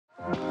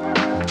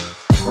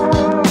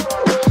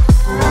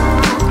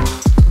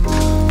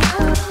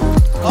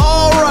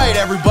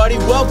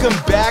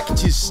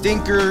to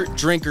Stinker,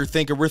 Drinker,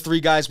 Thinker. We're three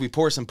guys. We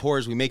pour some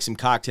pours, we make some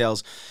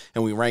cocktails,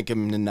 and we rank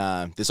them in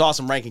this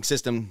awesome ranking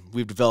system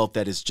we've developed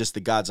that is just the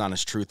God's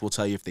honest truth. We'll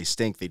tell you if they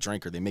stink, they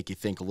drink, or they make you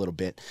think a little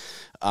bit.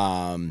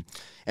 And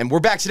we're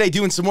back today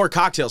doing some more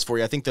cocktails for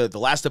you. I think the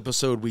last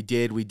episode we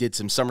did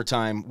some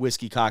summertime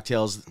whiskey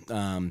cocktails.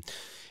 And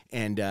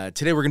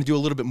today we're going to do a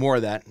little bit more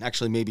of that.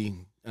 Actually, maybe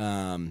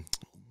a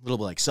little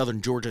bit like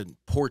Southern Georgia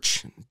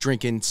porch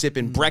drinking,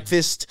 sipping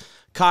breakfast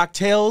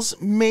cocktails,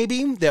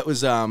 maybe. That was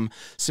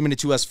submitted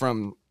to us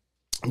from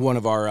one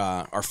of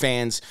our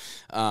fans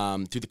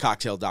through the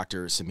Cocktail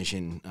Doctor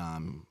submission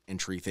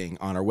entry thing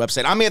on our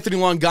website. I'm Anthony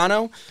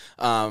Longano.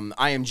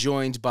 I am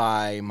joined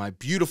by my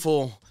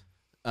beautiful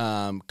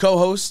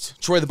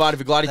co-host, Troy the Body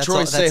Viglotti.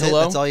 Troy, say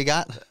hello. That's all you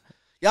got?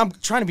 Yeah, I'm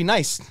trying to be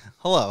nice.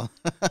 Hello.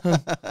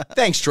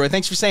 Thanks, Troy.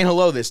 Thanks for saying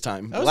hello this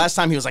time. Last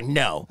time he was like,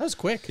 no. That was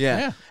quick.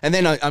 Yeah. And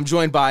then I'm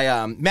joined by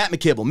Matt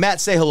McKibble. Matt,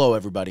 say hello,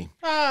 everybody.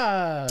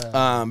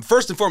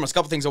 First and foremost, a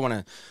couple things I want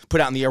to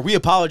put out in the air. We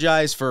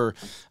apologize for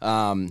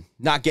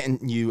not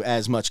getting you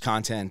as much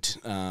content,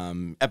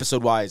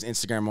 episode-wise,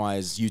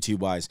 Instagram-wise,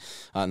 YouTube-wise,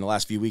 in the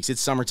last few weeks. It's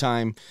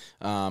summertime,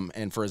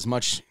 and for as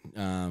much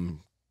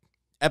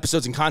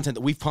episodes and content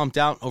that we've pumped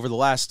out over the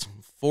last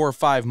 4 or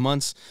 5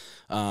 months,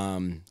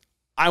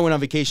 I went on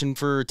vacation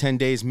for 10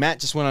 days. Matt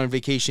just went on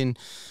vacation.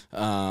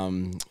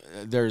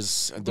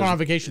 There's going on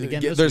vacation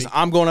again this week.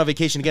 I'm going on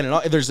vacation again.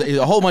 And there's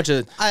a whole bunch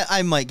of...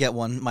 I might get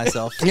one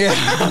myself. Yeah.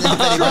 If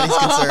anybody's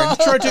concerned.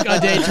 Troy took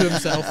a day to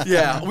himself.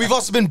 Yeah. We've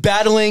also been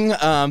battling the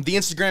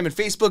Instagram and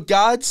Facebook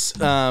gods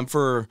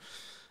for...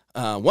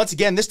 once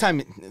again, this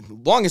time,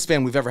 longest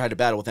span we've ever had to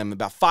battle with them,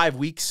 about 5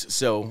 weeks.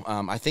 So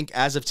I think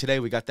as of today,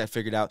 we got that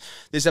figured out.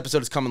 This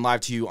episode is coming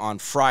live to you on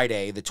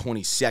Friday, the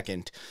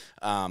 22nd.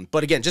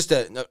 But again, just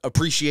to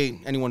appreciate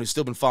anyone who's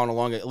still been following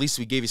along. At least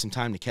we gave you some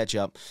time to catch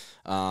up.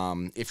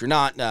 If you're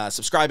not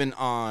subscribing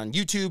on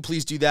YouTube,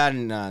 please do that.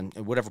 And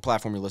whatever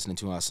platform you're listening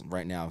to us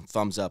right now,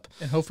 thumbs up.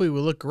 And hopefully we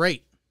look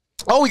great.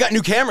 Oh, we got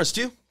new cameras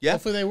too. Yeah,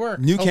 hopefully they work.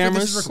 New hopefully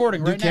cameras. This is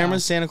recording new right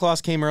cameras. now. Santa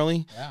Claus came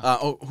early. Yeah.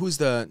 Who's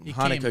the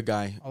Hanukkah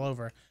guy? All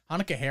over.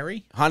 Hanukkah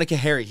Harry. Hanukkah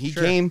Harry. He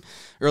Sure. came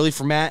early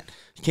for Matt.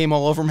 He came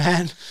all over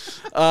Matt.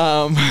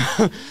 Well,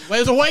 it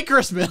was a white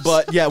Christmas.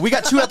 But yeah, we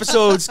got 2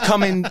 episodes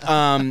coming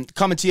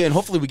to you, and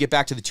hopefully we get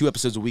back to the 2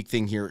 episodes a week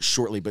thing here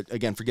shortly. But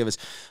again, forgive us.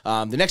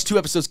 The next 2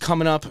 episodes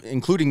coming up,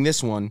 including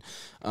this one.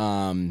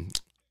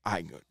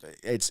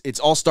 It's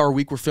All-Star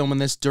Week. We're filming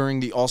this during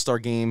the All-Star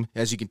game.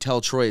 As you can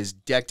tell, Troy is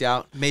decked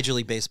out. Major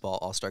League Baseball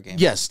All-Star game.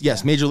 Yes, the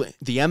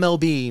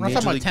MLB, We're Major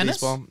talking about League tennis?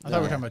 Baseball. I thought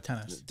we were talking about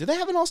tennis. Do they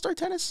have an All-Star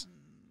tennis?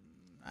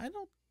 I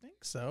don't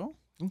think so.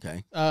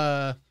 Okay.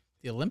 The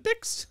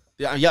Olympics?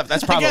 Yeah,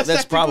 that's probably it.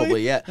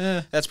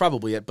 That's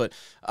probably it. But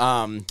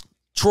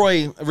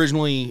Troy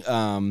originally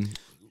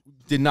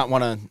did not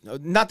want to.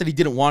 Not that he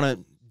didn't want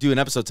to do an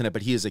episode tonight,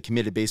 but he is a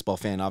committed baseball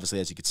fan, obviously,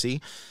 as you could see.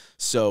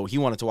 So he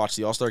wanted to watch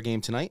the All-Star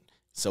game tonight.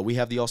 So we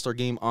have the All-Star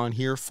game on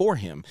here for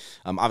him.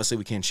 Obviously,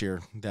 we can't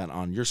share that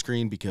on your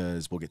screen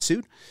because we'll get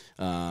sued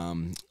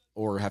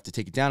or have to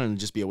take it down and it'll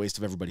just be a waste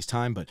of everybody's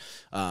time. But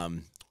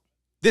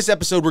this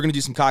episode, we're going to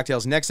do some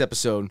cocktails. Next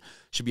episode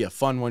should be a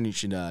fun one. You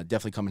should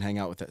definitely come and hang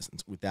out with us.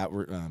 With that,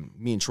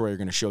 me and Troy are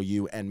going to show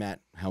you and Matt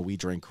how we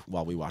drink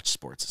while we watch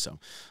sports. So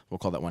we'll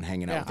call that one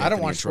hanging out. Yeah, with I don't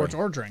Anthony watch and Troy. sports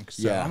or drink,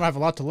 so Yeah. I'm going to have a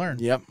lot to learn.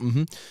 Yep.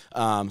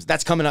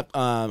 That's coming up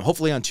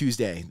hopefully on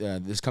Tuesday,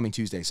 this coming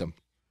Tuesday. So,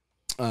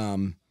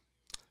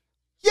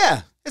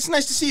 yeah, it's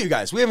nice to see you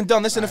guys. We haven't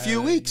done this in a few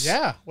weeks.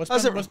 Yeah. What's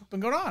been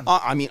going on?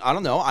 I mean, I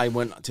don't know. I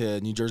went to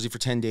New Jersey for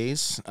 10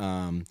 days.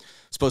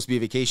 Supposed to be a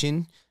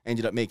vacation.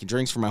 Ended up making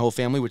drinks for my whole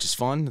family, which is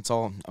fun. That's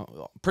all.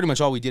 Pretty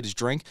much all we did is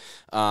drink.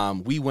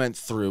 We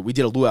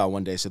did a luau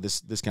one day, so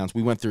this counts.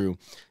 We went through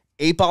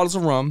 8 bottles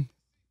of rum,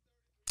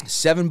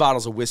 7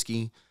 bottles of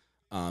whiskey,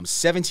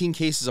 17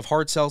 cases of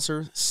hard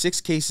seltzer,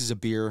 6 cases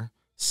of beer,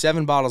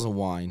 7 bottles of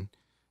wine.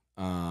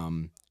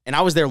 And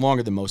I was there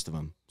longer than most of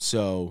them.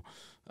 So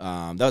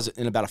that was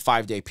in about a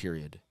 5-day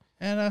period.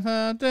 And I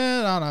found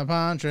it on a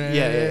pine tree.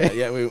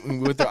 Yeah. We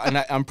went there,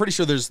 and I'm pretty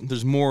sure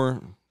there's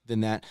more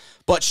than that.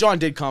 But Sean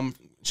did come.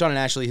 Sean and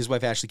Ashley, his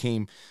wife Ashley,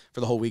 came for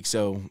the whole week.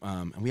 So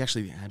and we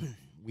actually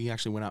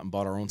went out and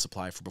bought our own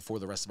supply for before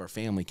the rest of our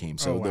family came.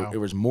 So wow. There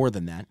was more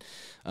than that.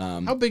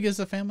 How big is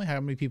the family? How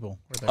many people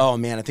were there? Oh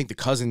man, I think the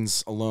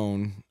cousins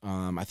alone.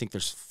 I think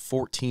there's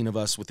 14 of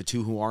us with the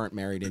 2 who aren't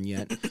married in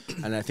yet,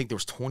 and I think there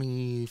was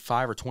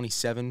 25 or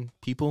 27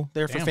 people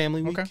there for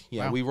family week. Okay.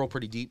 Yeah, Wow. we roll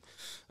pretty deep.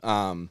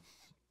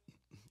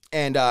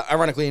 And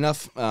ironically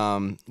enough,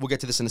 we'll get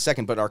to this in a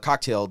second, but our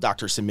cocktail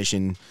doctor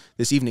submission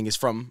this evening is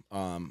from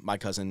my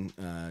cousin,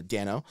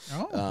 Dano.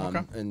 Oh,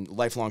 okay. And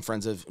lifelong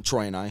friends of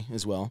Troy and I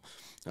as well.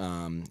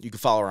 You can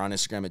follow her on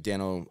Instagram at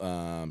Dano.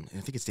 I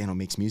think it's Dano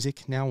Makes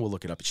Music now. We'll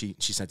look it up. She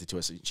sent it to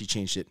us. She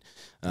changed it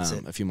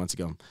a few months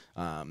ago.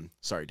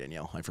 Sorry,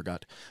 Danielle. I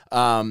forgot.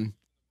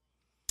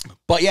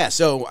 But yeah,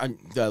 so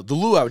the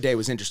luau day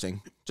was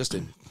interesting.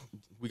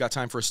 We got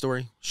time for a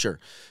story? Sure.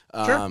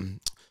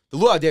 The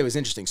luau day was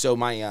interesting. So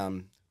my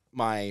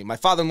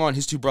father-in-law and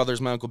his 2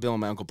 brothers, my Uncle Bill and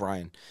my Uncle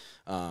Brian,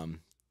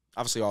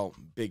 obviously all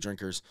big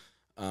drinkers.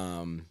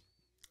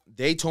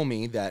 They told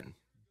me that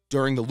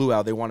during the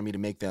luau, they wanted me to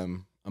make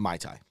them a Mai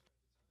Tai.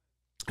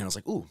 And I was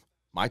like, ooh,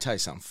 Mai Tai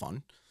sound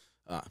fun.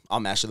 I'll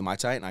master the Mai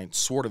Tai, and I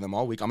swore to them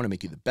all week, I'm going to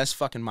make you the best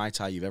fucking Mai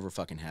Tai you've ever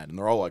fucking had. And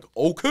they're all like,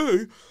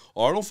 okay,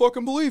 I don't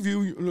fucking believe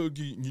you.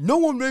 No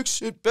one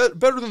makes it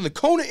better than the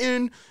Kona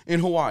Inn in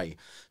Hawaii.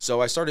 So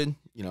I started,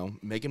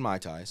 making Mai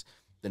Tais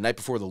the night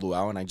before the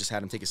luau, and I just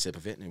had them take a sip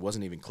of it, and it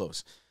wasn't even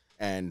close.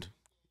 And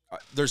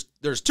there's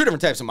two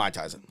different types of Mai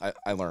Tais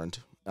I learned,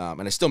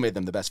 and I still made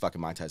them the best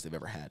fucking Mai Tais they've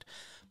ever had.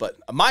 But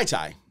a Mai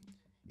Tai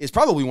is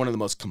probably one of the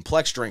most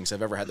complex drinks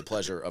I've ever had the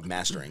pleasure of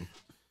mastering.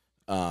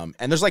 And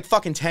there's like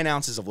fucking 10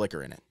 ounces of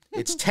liquor in it.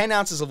 It's 10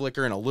 ounces of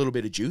liquor and a little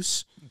bit of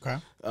juice. Okay.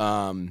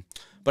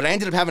 But I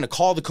ended up having to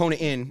call the Kona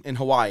Inn in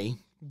Hawaii.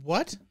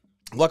 What?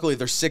 Luckily,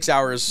 they're 6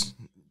 hours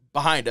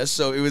behind us,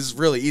 so it was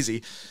really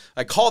easy.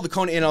 I called the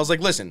Kona Inn. I was like,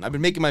 listen, I've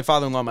been making my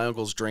father-in-law and my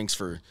uncle's drinks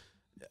for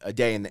a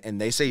day,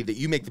 and they say that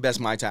you make the best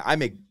Mai Tai. I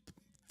make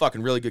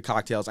fucking really good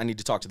cocktails. I need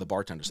to talk to the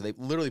bartender. So they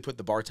literally put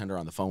the bartender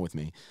on the phone with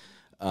me,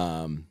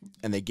 and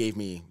they gave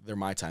me their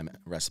Mai Tai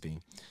recipe.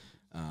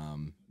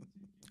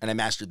 And I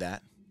mastered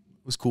that.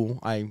 It was cool.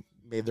 I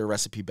made their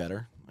recipe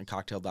better. I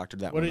cocktail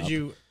doctored that one up. What did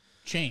you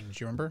change?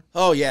 You remember?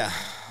 Oh, yeah.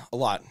 A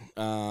lot.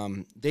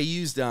 They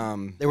used...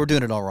 They were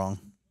doing it all wrong.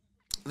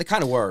 They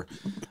kind of were.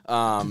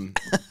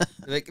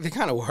 They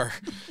kind of were.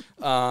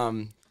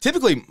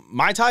 Typically,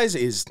 Mai Tais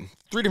is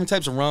 3 different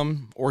types of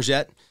rum,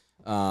 orgeat,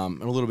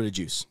 and a little bit of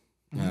juice.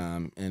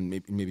 And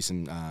maybe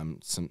some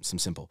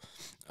simple.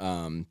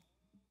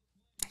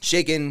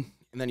 Shaken,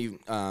 and then you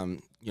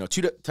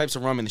 2 types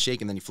of rum in the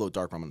shake, and then you float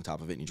dark rum on the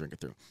top of it, and you drink it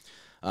through.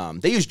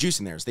 They use juice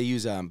in theirs. They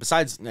use,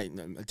 besides,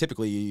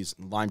 typically you use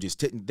lime juice.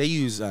 They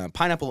use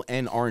pineapple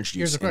and orange juice.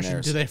 Here's the question. in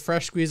theirs. Do they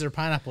fresh squeeze their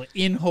pineapple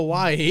in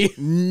Hawaii?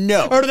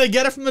 No. Or do they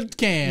get it from the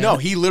can? No,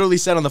 he literally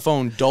said on the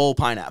phone, Dole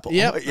pineapple.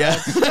 Yep.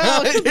 Yeah.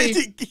 Well,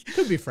 it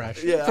could be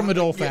fresh. Yeah. From the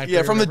Dole factory.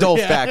 Yeah, from the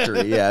remember? Dole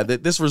factory. Yeah.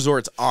 This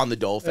resort's on the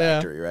Dole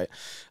factory, right?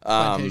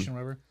 Plantation,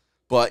 whatever.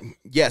 But,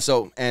 yeah,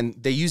 and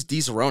they use Di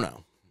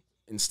Serono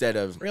instead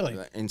of... Really?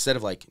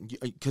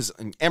 Because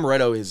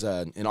amaretto is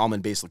an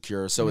almond-based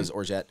liqueur, so is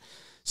orgeat.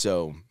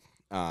 So,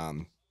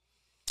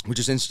 which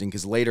is interesting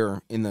because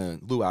later in the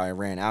luau, I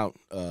ran out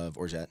of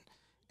orgeat,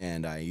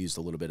 and I used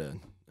a little bit of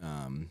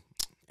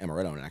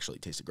amaretto, and it actually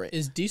tasted great.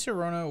 Is Di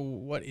Serono,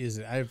 what is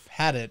it? I've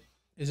had it.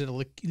 Is it a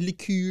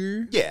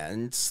liqueur? Yeah,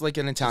 and it's like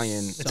an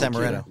Italian. It's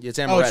amaretto. Yeah, it's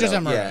amaretto. Oh, it's just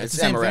amaretto. Yeah, It's it's the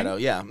same amaretto.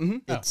 thing? Yeah. Mm-hmm.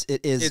 It's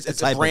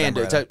a brand.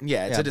 It's a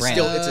brand.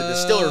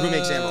 distiller who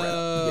makes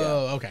amaretto.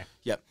 Oh, okay.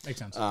 Yep. Makes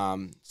sense.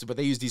 But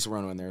they use Di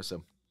Serono in there,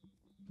 so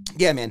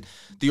yeah, man.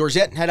 The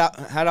orgeat had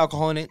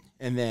alcohol in it,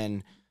 and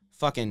then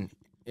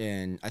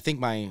and I think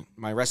my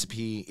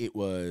recipe, it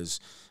was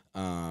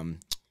an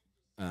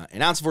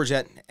ounce of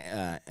orgeat,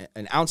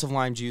 an ounce of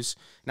lime juice,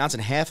 an ounce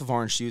and a half of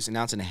orange juice, an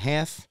ounce and a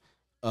half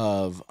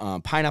of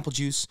pineapple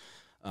juice,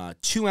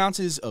 2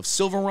 ounces of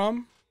silver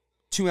rum,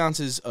 2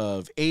 ounces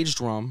of aged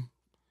rum,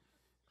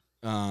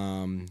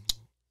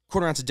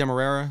 quarter ounce of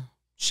Demerara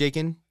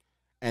shaken,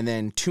 and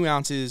then 2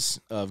 ounces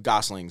of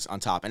Goslings on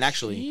top. And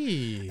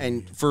actually,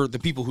 and for the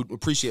people who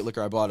appreciate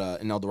liquor, I bought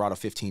an El Dorado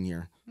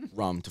 15-year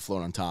rum to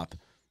float on top.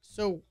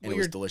 So and it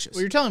was delicious.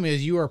 What you're telling me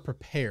is you are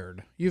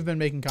prepared. You've been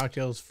making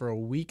cocktails for a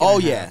week. Oh,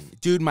 and a yeah.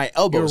 half. Dude, my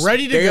elbows You're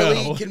ready to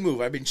barely go. can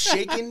move. I've been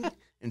shaking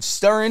and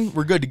stirring.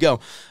 We're good to go.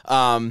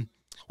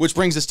 Which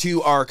brings us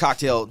to our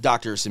cocktail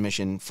doctor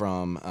submission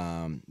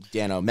from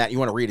Dano. Matt, you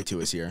want to read it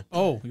to us here?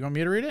 Oh, you want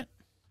me to read it?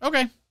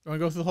 Okay. You want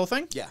to go through the whole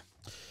thing? Yeah.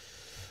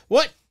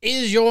 What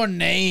is your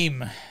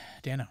name?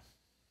 Dano.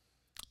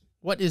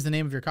 What is the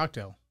name of your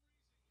cocktail?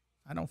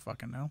 I don't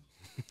fucking know.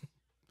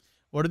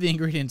 What are the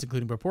ingredients,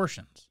 including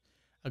proportions?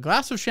 A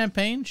glass of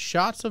champagne,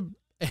 shot of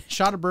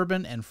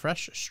bourbon, and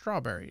fresh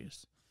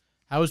strawberries.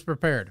 How is it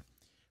prepared?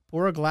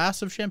 Pour a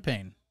glass of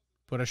champagne.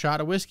 Put a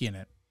shot of whiskey in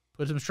it.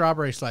 Put some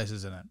strawberry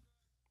slices in it.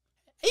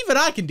 Even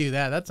I can do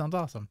that. That sounds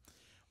awesome.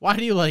 Why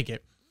do you like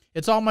it?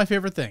 It's all my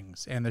favorite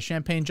things, and the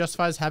champagne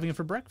justifies having it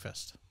for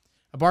breakfast.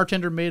 A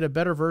bartender made a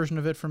better version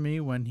of it for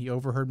me when he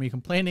overheard me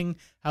complaining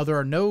how there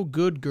are no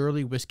good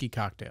girly whiskey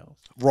cocktails.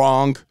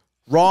 Wrong.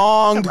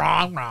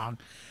 Wrong.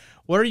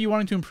 What are you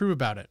wanting to improve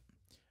about it?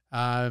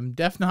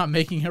 Def not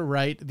making it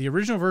right. The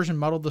original version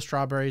muddled the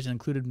strawberries and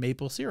included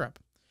maple syrup.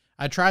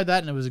 I tried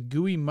that and it was a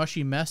gooey,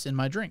 mushy mess in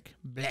my drink.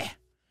 Bleh.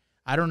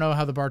 I don't know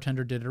how the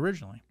bartender did it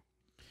originally.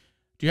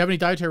 Do you have any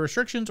dietary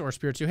restrictions or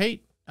spirits you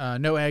hate?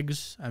 No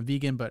eggs. I'm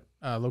vegan, but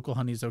local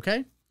honey is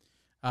okay.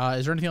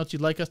 Is there anything else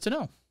you'd like us to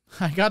know?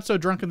 I got so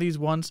drunk in these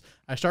once,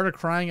 I started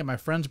crying at my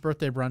friend's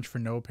birthday brunch for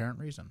no apparent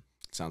reason.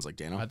 Sounds like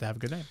Dano. Glad to have a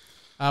good name.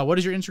 What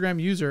is your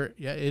Instagram user?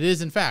 Yeah, it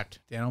is, in fact,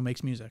 Dano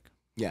Makes Music.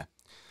 Yeah.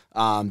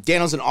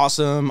 Dano's an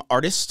awesome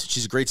artist.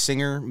 She's a great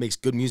singer, makes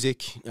good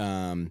music.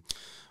 I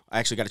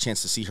actually got a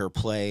chance to see her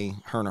play,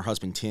 her and her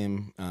husband,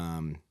 Tim,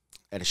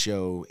 at a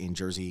show in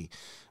Jersey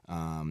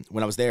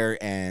when I was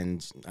there,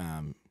 and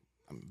I'm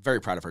very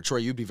proud of her. Troy,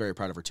 you'd be very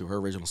proud of her, too. Her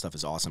original stuff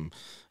is awesome.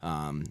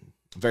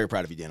 Very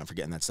proud of you, Dano, for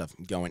getting that stuff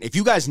going. If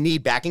you guys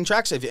need backing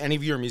tracks, if any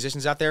of you are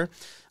musicians out there,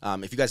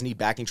 if you guys need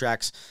backing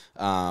tracks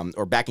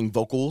or backing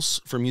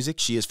vocals for music,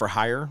 she is for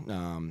hire.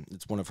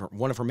 It's one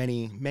of her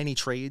many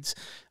trades,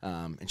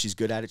 and she's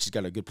good at it. She's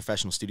got a good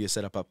professional studio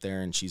set up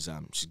there, and she's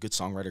a good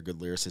songwriter, good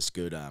lyricist,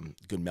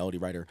 good melody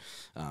writer.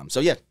 So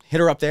yeah, hit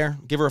her up there,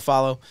 give her a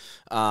follow.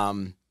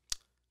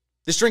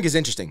 This drink is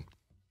interesting.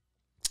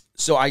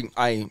 So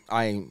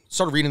I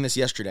started reading this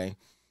yesterday,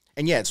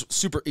 and yeah, it's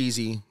super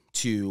easy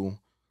to,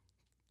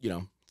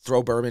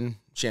 throw bourbon,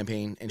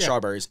 champagne, and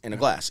strawberries in a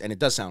glass. And it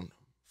does sound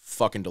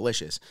fucking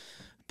delicious.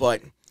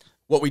 But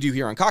what we do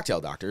here on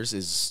Cocktail Doctors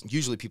is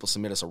usually people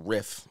submit us a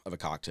riff of a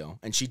cocktail.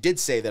 And she did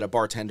say that a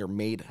bartender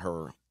made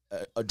her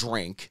a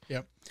drink.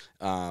 Yep.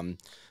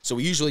 So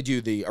we usually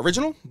do the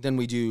original, then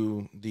we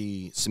do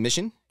the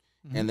submission,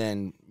 and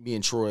then me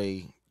and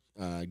Troy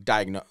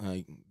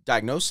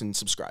diagnose and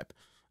subscribe.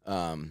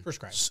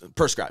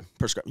 Prescribe.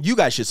 You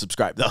guys should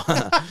subscribe, though.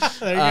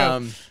 There you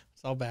go.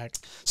 It's all back.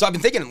 So I've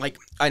been thinking,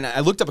 I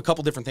looked up a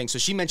couple different things. So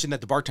she mentioned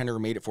that the bartender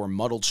made it for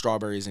muddled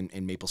strawberries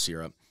and maple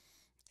syrup.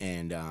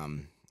 And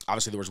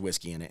obviously there was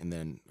whiskey in it and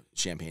then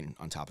champagne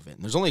on top of it.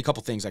 And there's only a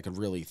couple things I could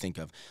really think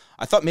of.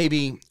 I thought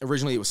maybe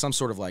originally it was some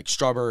sort of like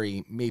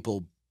strawberry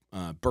maple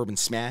bourbon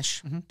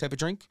smash type of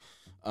drink.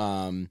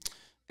 And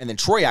then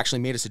Troy actually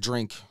made us a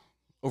drink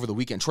over the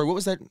weekend. Troy, what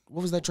was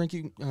that drink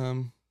you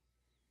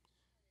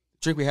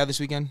drink we had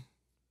this weekend?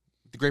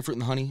 The grapefruit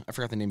and the honey. I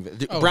forgot the name of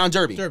it. Brown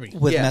Derby.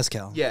 With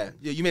mezcal. Yeah,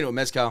 you made it with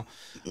mezcal.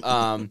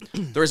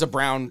 There is a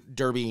brown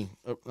Derby,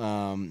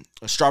 a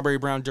strawberry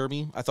brown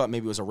Derby. I thought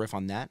maybe it was a riff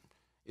on that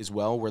as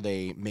well, where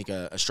they make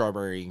a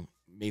strawberry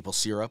maple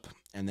syrup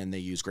and then they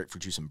use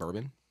grapefruit juice and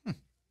bourbon.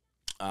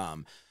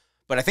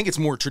 But I think it's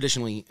more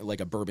traditionally like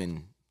a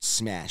bourbon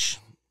smash,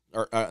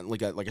 or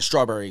like a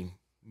strawberry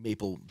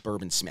maple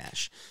bourbon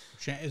smash.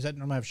 Is that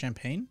normally have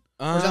champagne?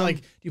 Or is that like,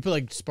 do you put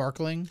like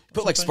sparkling?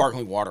 Put like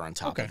sparkling water on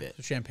top of it.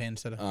 So champagne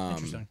instead of,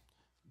 interesting.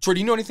 Troy,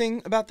 do you know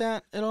anything about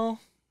that at all?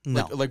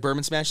 No. Like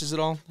bourbon smashes at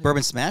all?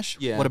 Bourbon smash?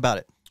 Yeah. What about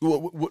it?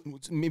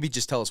 Maybe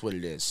just tell us what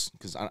it is,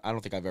 because I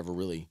don't think I've ever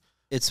really...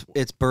 It's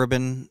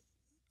bourbon,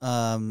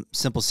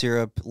 simple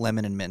syrup,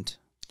 lemon, and mint.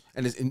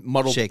 And is it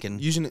muddled... Shaken.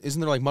 Usually,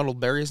 isn't there like muddled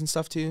berries and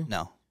stuff too?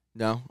 No.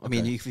 No? Okay. I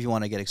mean, if you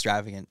want to get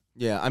extravagant.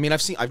 Yeah, I mean,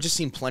 I've just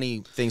seen plenty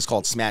things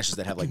called smashes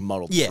that have like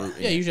muddled fruit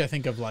in it. Usually I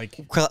think of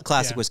like...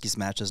 Classic whiskey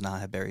smash does not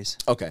have berries.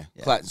 Okay.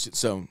 Yeah.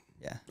 So...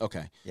 Yeah.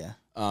 Okay. Yeah.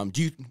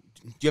 Do you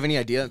have any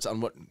idea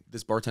on what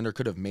this bartender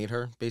could have made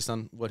her based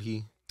on what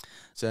he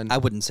said? I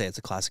wouldn't say it's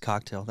a classic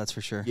cocktail, that's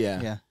for sure. Yeah.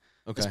 Yeah.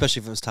 Okay. Especially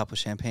if it was topped with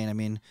champagne. I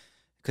mean,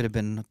 it could have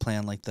been a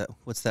plan like the,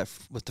 what's that,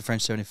 with the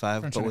French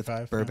 75, French but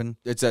 75, with bourbon.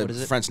 Yeah. It's a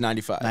French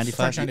 95. 95?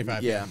 French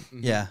 95. Yeah.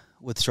 Yeah,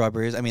 with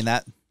strawberries. I mean,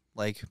 that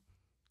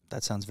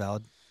sounds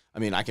valid. I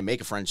mean, I can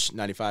make a French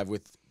 95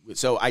 with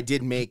so I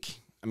did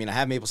make, I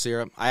have maple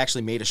syrup. I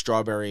actually made a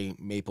strawberry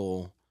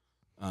maple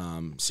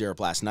syrup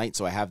last night,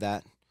 so I have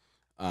that.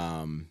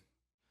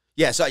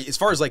 So as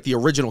far as like the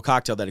original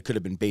cocktail that it could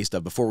have been based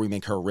of before we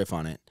make her riff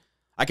on it,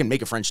 I can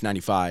make a French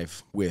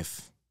 95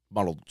 with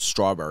muddled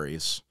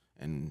strawberries,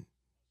 and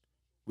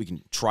we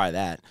can try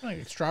that.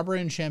 Like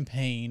strawberry and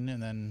champagne,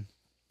 and then...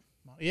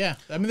 Yeah,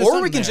 I mean,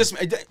 or we can just,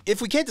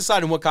 if we can't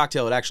decide on what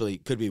cocktail it actually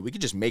could be, we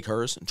could just make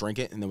hers and drink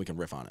it, and then we can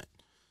riff on it.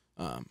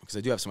 Because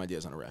I do have some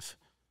ideas on a riff.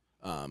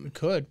 We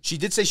could. She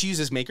did say she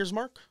uses Maker's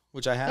Mark,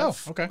 which I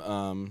have. Oh,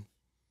 okay.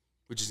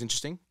 Which is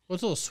interesting. Well,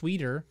 it's a little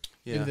sweeter.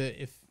 Yeah.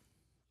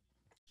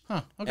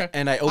 Okay.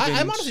 And I'm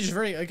honestly just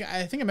very, like,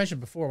 I think I mentioned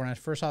before when I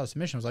first saw the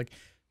submission, I was like,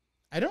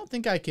 I don't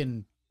think I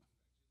can.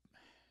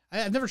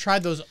 I've never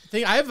tried those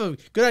things. I have a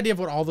good idea of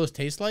what all those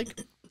taste like.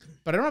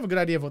 But I don't have a good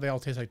idea of what they all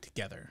taste like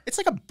together. It's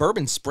like a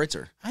bourbon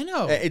spritzer. I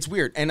know. It's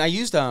weird. And I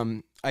used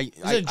Is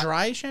it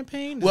dry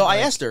champagne? Well, I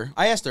asked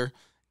her,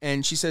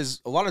 and she says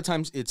a lot of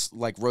times it's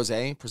like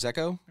rosé,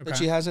 prosecco that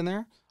she has in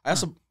there. I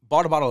also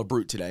bought a bottle of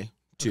Brut today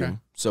too,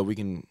 so we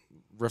can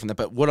riff on that.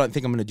 But what I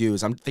think I'm going to do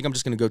is I'm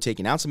just going to go take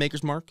an ounce of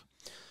Maker's Mark.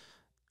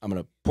 I'm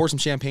going to pour some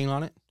champagne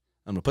on it.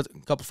 I'm going to put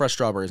a couple fresh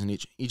strawberries in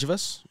each of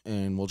us,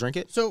 and we'll drink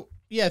it. So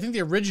yeah, I think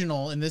the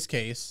original in this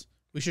case,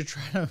 we should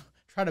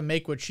try to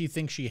make what she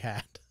thinks she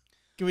had.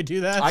 Can we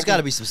do that? There's got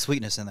to be some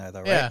sweetness in there,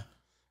 though, right? Yeah.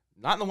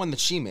 Not in the one that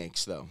she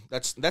makes, though.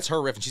 That's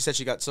her riff, and she said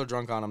she got so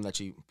drunk on them that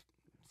she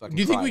fucking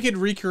Do you think cried. we could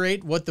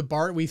recreate what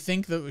we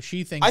think that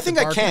she thinks I think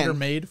the I bartender can.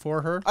 made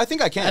for her? I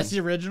think I can. That's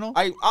the original?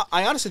 I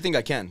honestly think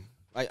I can.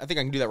 I think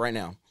I can do that right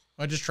now.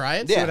 Want to just try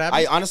it? See what Yeah,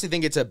 happens? I honestly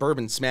think it's a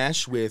bourbon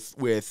smash with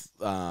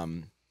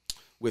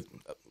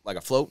like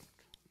a float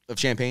of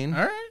champagne.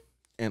 All right.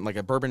 And like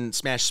a bourbon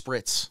smash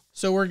spritz.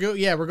 So we're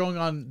going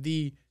on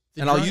the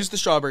And I'll use the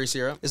strawberry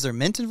syrup. Is there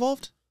mint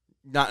involved?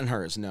 Not in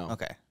hers, no.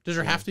 Okay. Does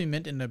there have to be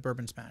mint in the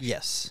bourbon smash?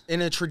 Yes.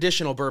 In a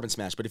traditional bourbon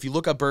smash, but if you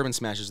look up bourbon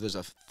smashes, there's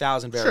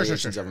 1,000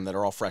 variations of them that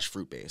are all fresh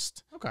fruit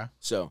based. Okay.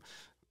 So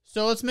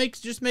let's make.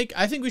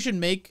 I think we should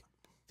make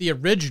the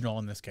original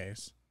in this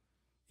case.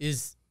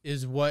 Is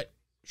what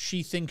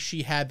she thinks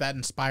she had that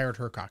inspired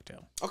her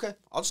cocktail. okay,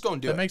 I'll just go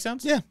and do That it. make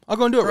sense? Yeah, I'll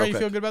go and do it. Right, Real you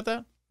quick. feel good about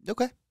that?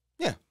 Okay.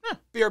 Yeah.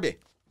 BRB.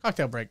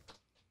 Cocktail break.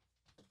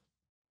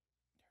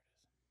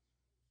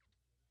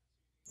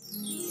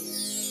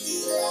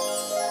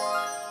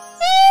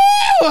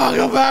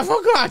 Welcome back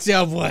for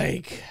Cocktail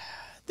Break.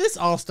 This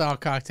all-star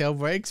cocktail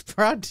break's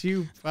brought to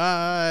you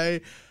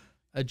by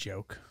a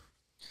joke.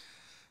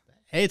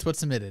 Hey, it's what's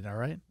submitted, all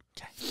right?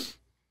 Okay.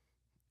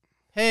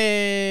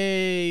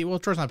 Hey, well,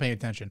 Troy's not paying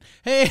attention.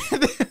 Hey,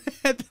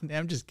 Anthony,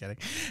 I'm just kidding.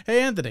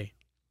 Hey, Anthony,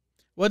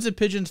 what's a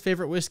pigeon's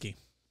favorite whiskey?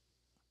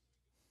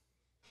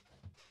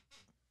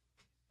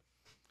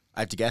 I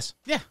have to guess.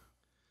 Yeah.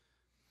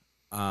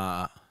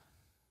 Well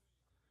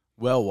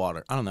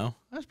water. I don't know.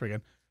 That's pretty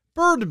good.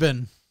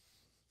 Bourbon.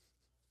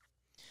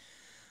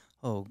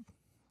 Oh,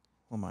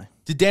 oh my.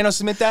 Did Dano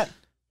submit that?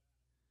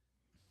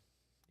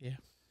 Yeah.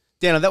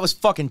 Dano, that was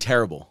fucking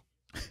terrible.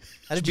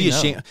 How did Be you know?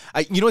 ashamed.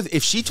 You know what?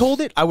 If she told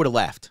it, I would have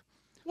laughed.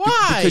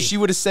 Why? Because she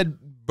would have said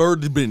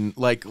bourbon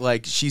like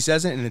she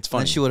says it, and it's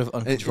funny. And she would have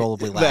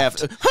uncontrollably laughed.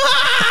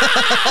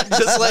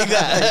 Just like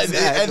that.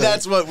 Exactly. And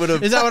that's what would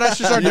have. Is that what I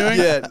should start doing?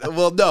 Yeah.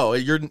 Well, no,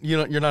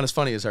 you're not as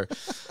funny as her.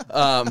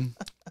 All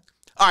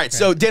right,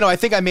 so Dano, I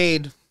think I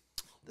made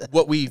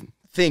what we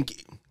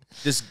think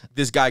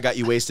this guy got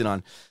you wasted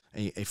on.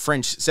 A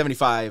French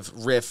 75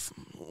 riff,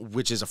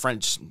 which is a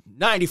French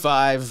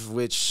 95,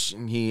 which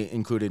he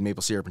included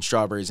maple syrup and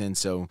strawberries in.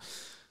 So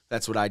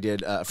that's what I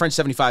did. French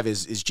 75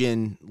 is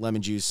gin,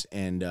 lemon juice,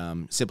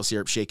 and simple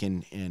syrup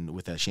shaken in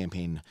with a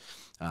champagne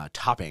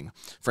topping.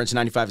 French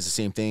 95 is the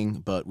same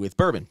thing, but with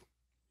bourbon.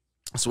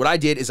 So what I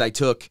did is I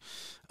took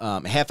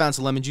a half ounce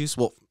of lemon juice.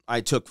 Well,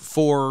 I took 2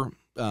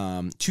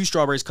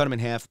 strawberries, cut them in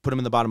half, put them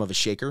in the bottom of a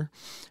shaker,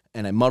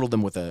 and I muddled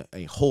them with a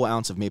whole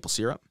ounce of maple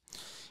syrup.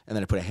 And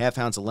then I put a half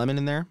ounce of lemon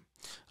in there,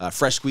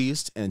 fresh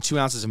squeezed, and 2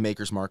 ounces of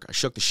Maker's Mark. I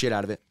shook the shit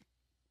out of it.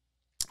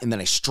 And then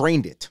I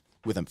strained it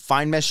with a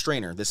fine mesh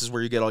strainer. This is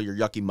where you get all your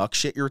yucky muck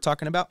shit you were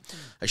talking about.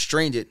 I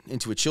strained it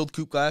into a chilled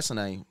coupe glass, and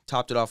I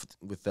topped it off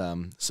with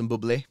some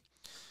bubbly.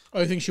 Oh,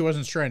 I think she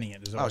wasn't straining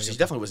it. Oh, she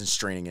definitely wasn't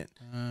straining it.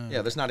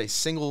 Yeah, there's not a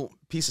single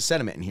piece of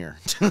sediment in here.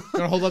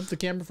 Gonna hold up the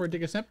camera before I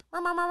take a sip?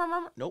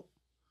 Nope.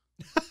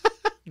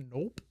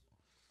 Nope.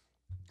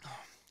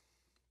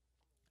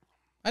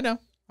 I know.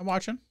 I'm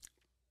watching.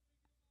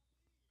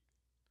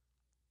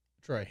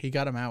 Troy, he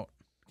got him out.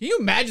 Can you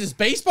imagine this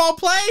baseball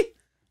play?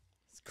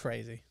 It's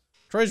crazy.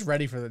 Troy's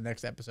ready for the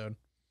next episode.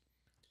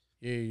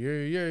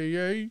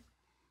 Yeah.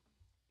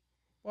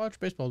 Watch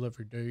baseball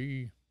every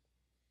day.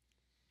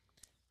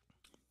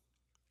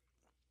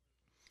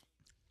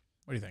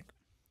 What do you think?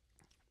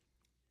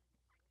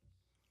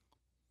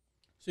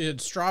 So you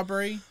had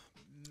strawberry.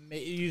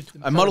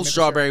 I muddled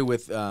strawberry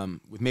with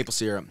maple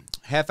syrup,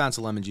 half ounce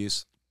of lemon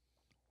juice,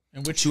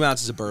 and which 2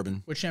 ounces of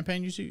bourbon. Which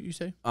champagne you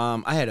say?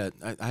 I had Is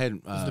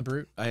the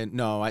Brut?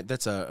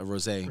 That's a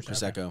rosé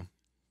prosecco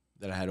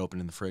that I had open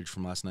in the fridge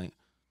from last night.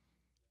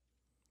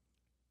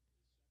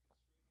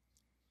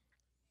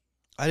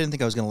 I didn't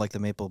think I was going to like the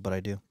maple, but I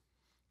do.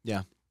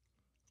 Yeah.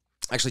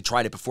 I actually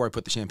tried it before I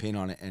put the champagne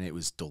on it, and it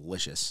was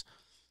delicious.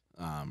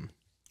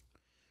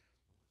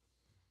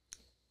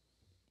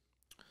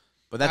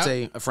 But that's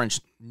a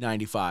French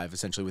 95,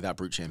 essentially, without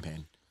Brut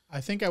champagne.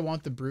 I think I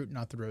want the Brut,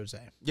 not the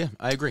rosé. Yeah,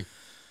 I agree.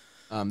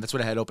 That's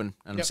what I had open,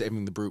 and I'm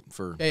saving the Brut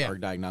for our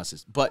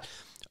diagnosis. But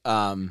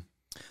oh,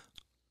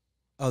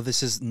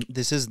 this is the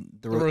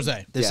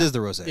rosé. This is the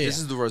rosé. This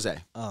is the rosé.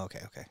 Oh,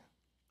 okay.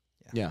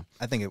 Yeah.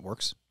 I think it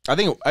works. I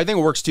think it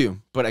works too,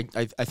 but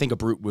I think a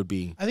Brut would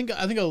be. I think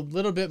a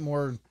little bit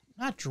more,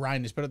 not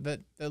dryness, but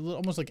that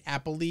almost like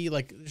apple-y,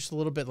 like just a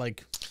little bit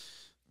like.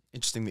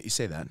 Interesting that you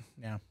say that.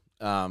 Yeah.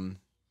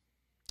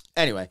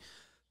 Anyway.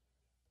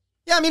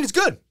 Yeah, I mean it's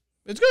good.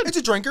 It's good. It's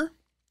a drinker.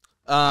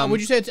 Would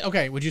you say it's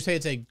okay? Would you say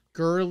it's a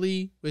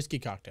girly whiskey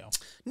cocktail?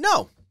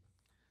 No.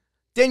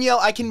 Danielle,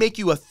 I can make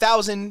you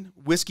 1,000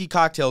 whiskey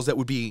cocktails that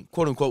would be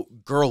quote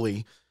unquote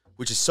girly,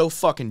 which is so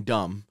fucking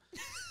dumb.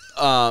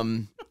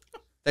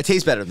 That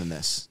tastes better than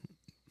this.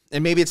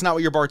 And maybe it's not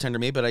what your bartender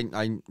made, but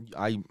I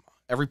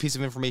every piece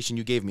of information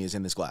you gave me is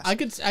in this glass.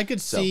 I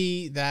could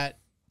see that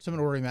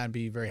someone ordering that and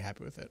be very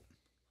happy with it.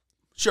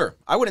 Sure.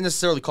 I wouldn't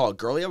necessarily call it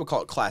girly. I would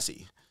call it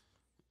classy.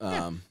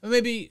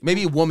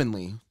 Maybe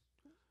womanly.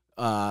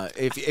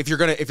 If you're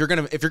gonna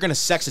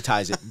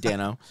sexitize it,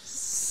 Dano.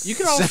 You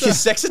can also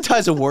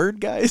sexitize a word,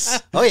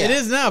 guys. Oh yeah, it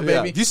is now, baby.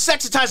 Yeah. If you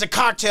sexitize a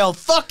cocktail,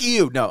 fuck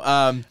you. No,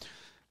 I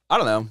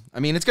don't know. I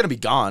mean, it's gonna be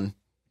gone.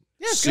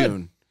 Yeah,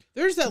 soon. Good.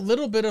 There's that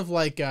little bit of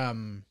like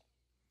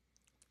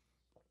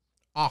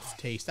off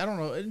taste. I don't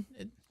know.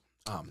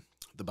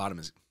 The bottom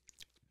is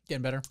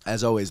getting better.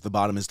 As always, the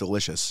bottom is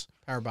delicious.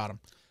 Power bottom.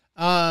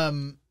 Yeah,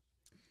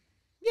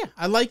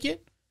 I like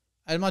it.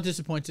 I'm not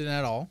disappointed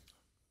at all.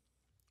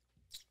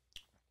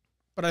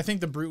 But I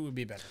think the Brut would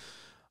be better.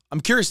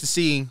 I'm curious to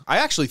see. I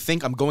actually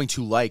think I'm going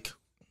to like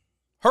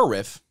her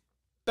riff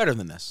better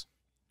than this.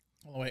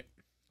 Oh, wait.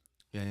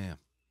 Yeah.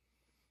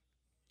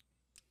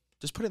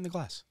 Just put it in the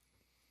glass.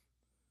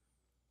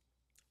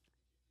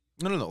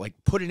 No. Like,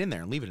 put it in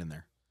there and leave it in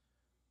there.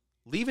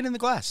 Leave it in the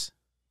glass.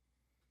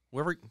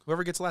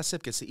 Whoever gets the last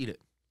sip gets to eat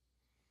it.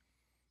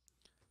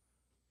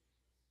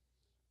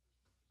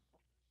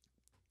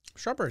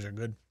 Strawberries are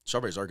good.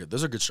 Strawberries are good.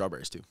 Those are good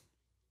strawberries, too.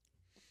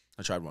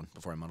 I tried one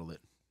before I muddled it.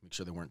 Make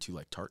sure they weren't too,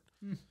 like, tart.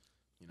 You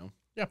know?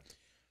 Yeah.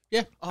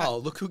 Yeah. Oh,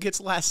 look who gets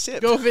last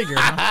sip. Go figure.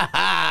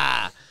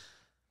 Huh?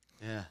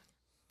 Yeah.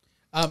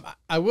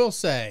 I will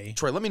say,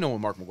 Troy, let me know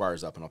when Mark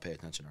McGuire's up, and I'll pay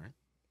attention. All right.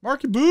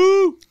 Marky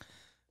Boo.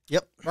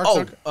 Yep. Mark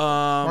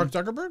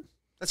Zuckerberg.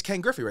 That's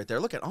Ken Griffey right there.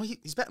 Look at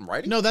he's betting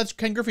writing. No, that's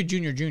Ken Griffey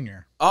Jr.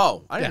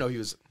 Oh, I didn't know he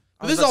was.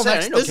 This is all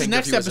next. This is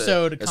next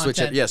episode a switch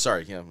content. Yeah,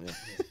 sorry. Yeah.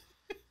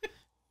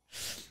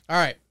 All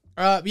right.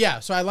 Yeah.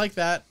 So I like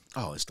that.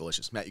 Oh, it's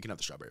delicious, Matt. You can have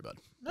the strawberry, bud.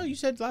 No, you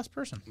said last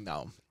person. No.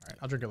 All right.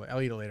 I'll drink it.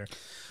 I'll eat it later.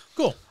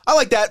 Cool. I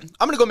like that.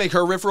 I'm gonna go make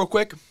her riff real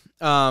quick.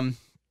 And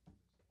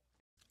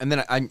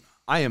then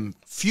I am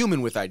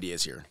fuming with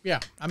ideas here. Yeah.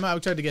 I'm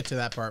excited to get to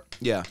that part.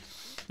 Yeah.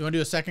 You want to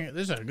do a second?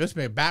 This is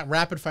be a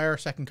rapid fire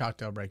second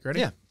cocktail break. Ready?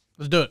 Yeah.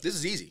 Let's do it. This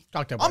is easy.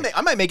 Cocktail break.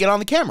 I might make it on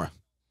the camera.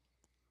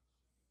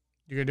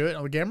 You're gonna do it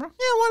on the camera?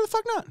 Yeah. Why the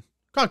fuck not?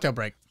 Cocktail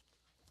break.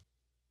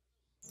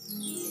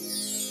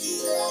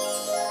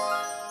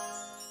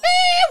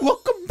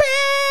 Welcome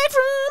back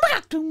from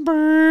cocktail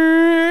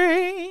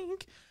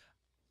break.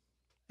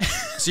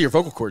 See, your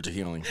vocal cords are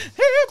healing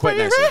quite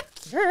nicely.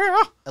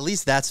 Yeah. At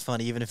least that's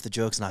funny, even if the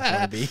joke's not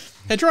going to be.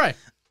 Hey, Troy.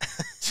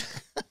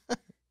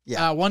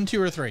 Yeah. 1,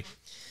 2, or 3.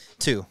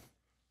 2.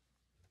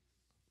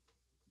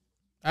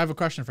 I have a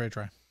question for you,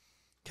 Troy.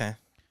 Okay.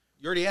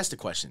 You already asked a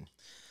question.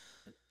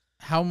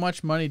 How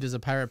much money does a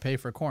pirate pay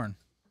for corn?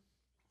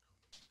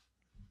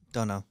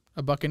 Don't know.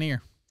 A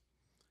buccaneer.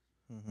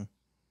 Mm-hmm.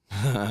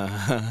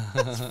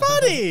 That's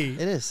funny.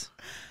 It is.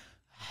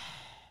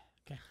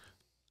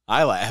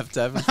 I laughed.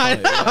 I was I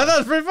funny. know. I thought it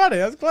was pretty funny.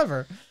 That's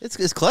clever.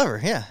 It's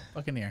clever, yeah.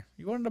 Buccaneer.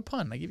 You wanted a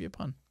pun. I give you a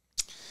pun.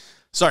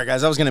 Sorry,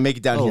 guys. I was gonna make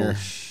it down here.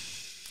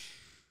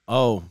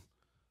 Oh,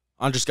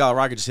 Andres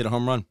Galarraga just hit a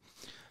home run.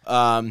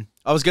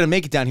 I was gonna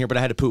make it down here, but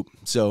I had to poop,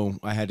 so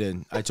I had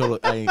to. I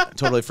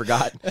totally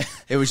forgot.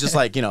 It was just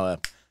like a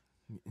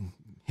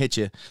hit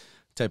you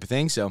type of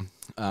thing. So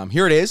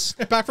here it is.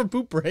 Back from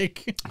poop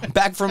break.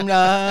 Back from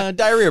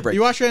diarrhea break.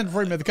 You wash your hands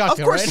before you made the Of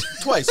cocktail, course, right?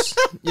 Twice.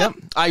 Yep.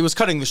 I was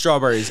cutting the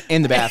strawberries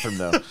in the bathroom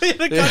though. You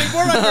had a cutting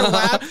board on your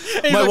lap.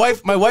 and you're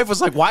like, My wife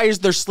was like, "Why is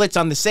there slits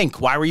on the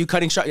sink? Why were you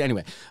cutting straw?"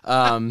 Anyway,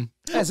 it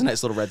has a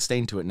nice little red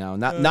stain to it now.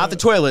 Not the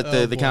toilet,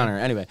 the boy. counter.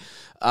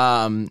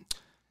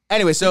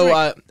 Anyway,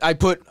 so I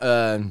put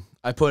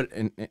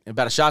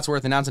about a shot's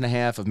worth, an ounce and a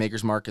half of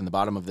Maker's Mark in the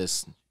bottom of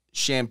this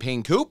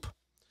champagne coupe.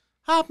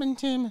 Hop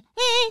into my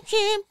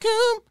champagne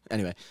coupe.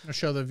 Anyway, I'll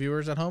show the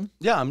viewers at home.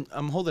 yeah,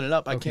 I'm holding it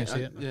up. I can can't you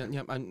see it?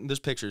 Yeah, there's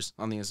pictures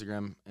on the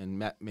Instagram, and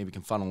Matt maybe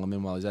can funnel them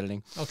in while he's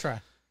editing. I'll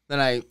try. Then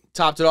I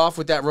topped it off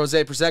with that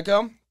rosé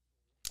prosecco,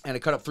 and I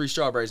cut up 3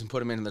 strawberries and put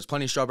them in. And there's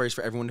plenty of strawberries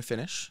for everyone to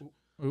finish.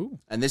 Ooh.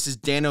 And this is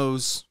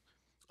Dano's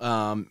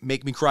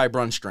Make Me Cry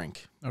brunch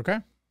drink. Okay.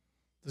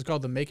 This is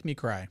called the Make Me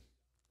Cry.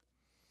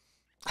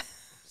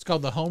 It's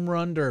called the Home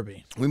Run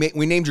Derby.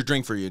 We named your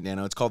drink for you,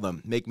 Dano. It's called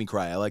the Make Me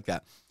Cry. I like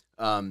that.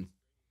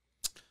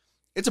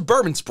 It's a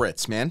bourbon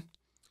spritz, man.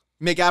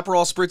 You make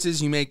Aperol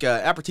spritzes. You make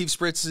aperitif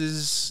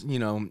spritzes. You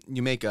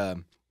make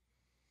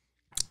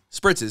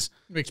spritzes.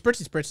 Make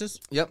spritzy spritzes.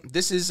 Yep.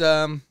 This is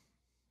a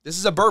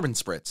bourbon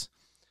spritz.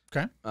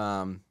 Okay.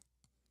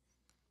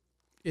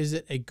 Is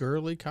it a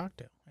girly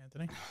cocktail,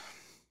 Anthony?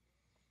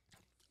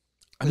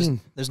 I mean,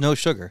 There's no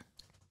sugar,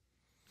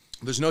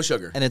 there's no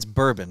sugar. and it's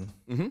bourbon.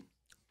 Mm-hmm.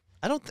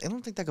 I don't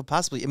think that could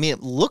possibly. I mean,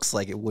 it looks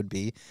like it would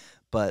be,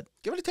 but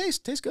Give it a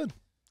taste. Tastes good.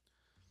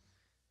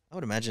 I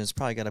would imagine it's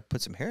probably got to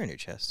put some hair in your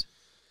chest.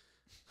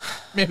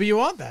 Maybe you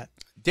want that.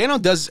 Dano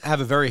does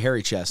have a very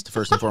hairy chest,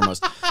 first and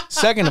foremost.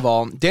 Second of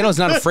all, Dano's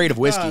not afraid of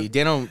whiskey.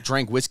 Dano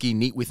drank whiskey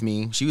neat with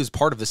me. She was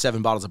part of the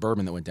 7 bottles of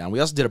bourbon that went down. We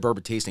also did a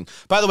bourbon tasting.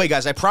 By the way,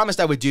 guys, I promised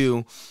I would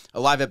do a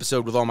live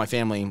episode with all my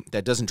family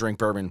that doesn't drink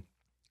bourbon.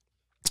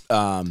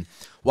 While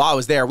I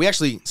was there, we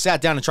actually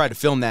sat down and tried to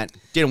film that.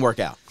 Didn't work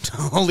out.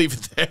 I'll leave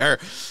it there.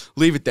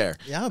 Leave it there.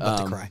 Yeah, I'm about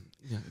to cry.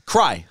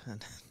 Cry.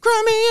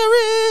 Cry me a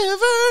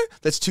river.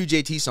 That's 2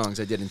 JT songs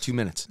I did in 2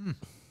 minutes.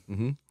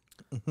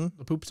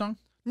 The poop song?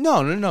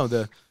 No.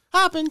 The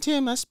hop into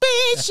my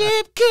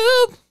spaceship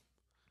coupe.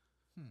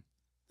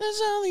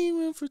 There's only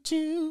room for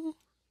 2.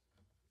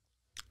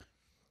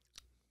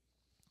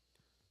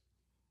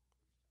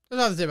 There's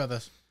nothing to say about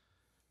this.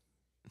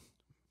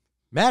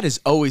 Matt is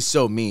always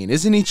so mean,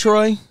 isn't he,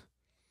 Troy?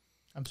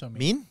 I'm so mean.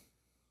 Mean?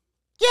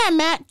 Yeah,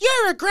 Matt,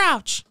 you're a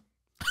grouch.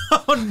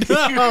 Oh,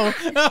 no.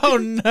 Oh,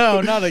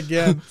 no, not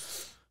again.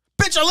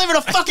 Bitch, I live in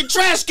a fucking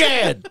trash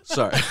can.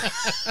 Sorry.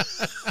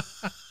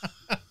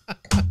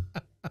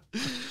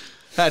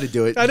 Had to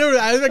do it. I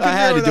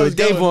had to do it.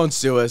 Dave won't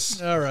sue us.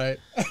 All right.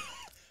 I'm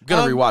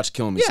gonna rewatch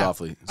Killing Me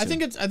Softly. I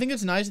think it's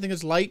nice. I think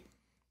it's light.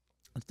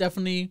 It's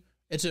definitely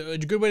a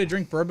good way to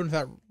drink bourbon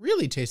without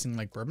really tasting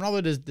like bourbon.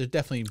 Although there's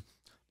definitely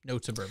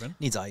notes of bourbon.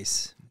 Needs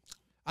ice.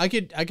 I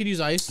could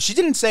use ice. She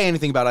didn't say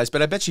anything about ice,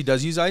 but I bet she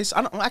does use ice.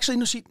 I don't actually.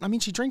 No, she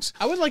drinks.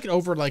 I would like it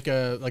over like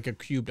a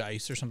cubed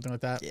ice or something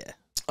like that. Yeah.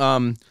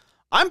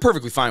 I'm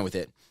perfectly fine with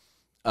it.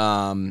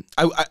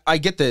 I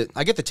get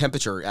the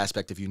temperature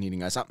aspect of you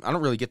needing ice. I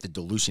don't really get the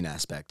dilution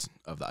aspect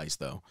of the ice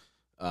though.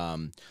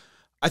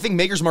 I think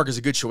Maker's Mark is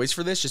a good choice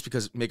for this, just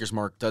because Maker's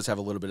Mark does have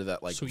a little bit of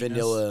that like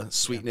vanilla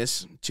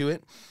sweetness to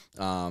it.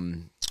 You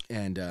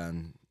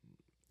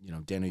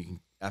know, Dano, you can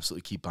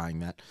absolutely keep buying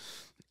that.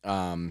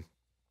 But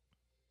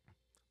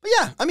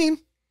yeah, I mean,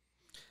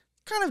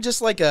 kind of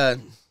just like a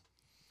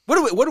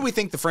what do we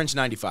think the French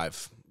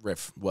 95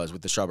 riff was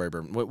with the strawberry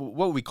bourbon? What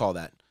would we call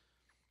that?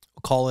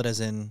 We'll call it as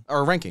in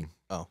Our ranking.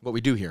 Oh, what we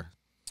do here.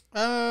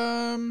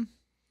 I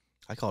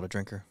call it a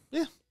drinker.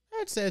 Yeah.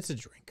 I'd say it's a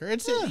drinker.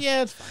 It's fine.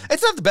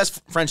 It's not the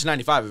best French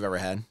 95 I've ever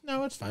had.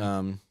 No, it's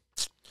fine.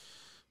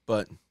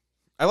 But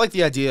I like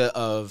the idea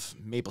of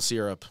maple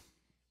syrup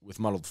with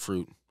muddled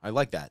fruit. I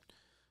like that.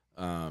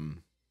 I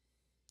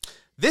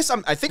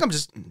think I'm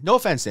just, no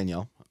offense,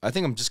 Danielle, I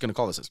think I'm just going to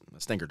call this a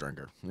stinker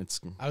drinker. I was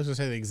going to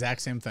say the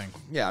exact same thing.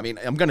 Yeah, I mean,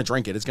 I'm going to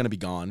drink it. It's going to be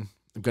gone.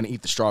 I'm going to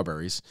eat the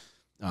strawberries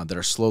that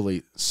are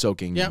slowly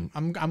soaking. Yeah,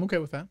 I'm okay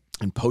with that.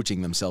 And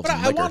poaching themselves But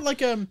in I liquor. want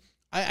like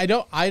I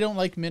don't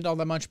like mint all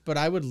that much, but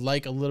I would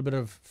like a little bit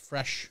of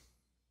fresh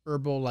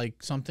herbal,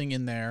 like something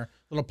in there,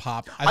 a little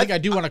pop. I think I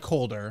do want a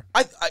colder.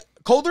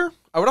 Colder?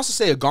 I would also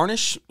say a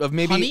garnish of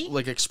maybe Honey?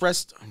 like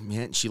expressed.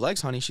 Man, she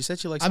likes honey. She said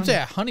she likes I'm honey.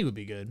 saying honey would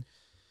be good.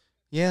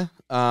 Yeah.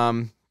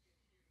 Honey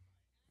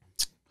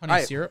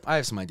syrup. I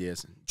have some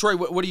ideas. Troy,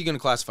 what are you going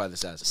to classify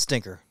this as?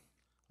 Stinker.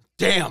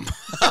 Damn. He's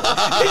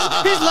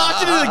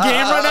locked into the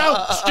game right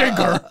now.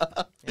 Stinker.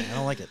 Yeah, I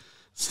don't like it.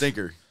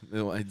 Stinker.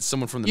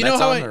 Someone from the You know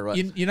Mets how on or what?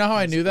 you know how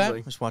I knew that?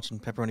 I'm just watching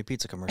pepperoni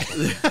pizza commercials.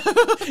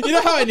 You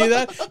know how I knew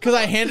that? Because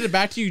I handed it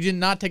back to you. You did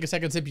not take a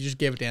second sip. You just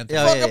gave it to Anthony.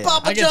 Yeah, yeah.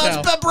 Papa I can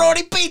John's tell.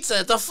 pepperoni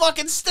pizza. It's a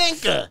fucking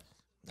stinker.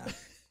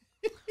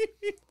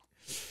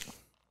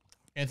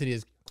 Anthony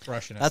is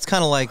crushing it. That's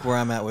kind of like where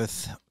I'm at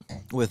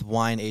with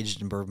wine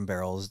aged in bourbon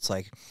barrels. It's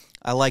like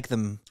I like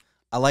them.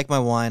 I like my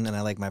wine and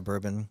I like my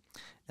bourbon,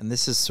 and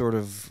this is sort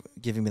of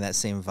giving me that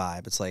same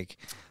vibe. It's like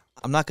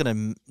I'm not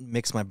gonna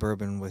mix my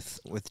bourbon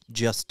with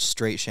just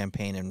straight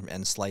champagne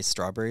and sliced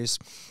strawberries,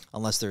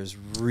 unless there's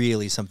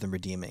really something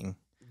redeeming.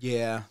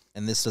 Yeah.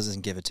 And this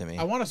doesn't give it to me.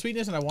 I want a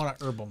sweetness and I want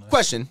a herbalness.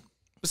 Question.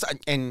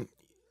 And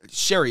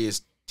sherry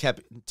is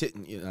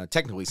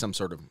technically some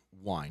sort of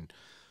wine,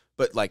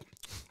 but like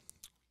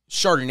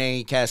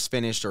Chardonnay cast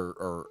finished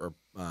or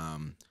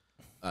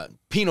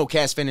Pinot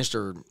cast finished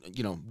or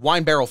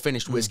wine barrel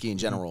finished whiskey in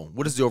general.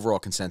 What is the overall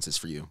consensus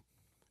for you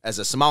as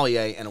a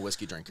sommelier and a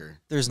whiskey drinker?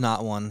 There's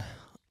not one.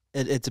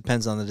 It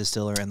depends on the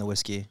distiller and the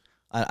whiskey.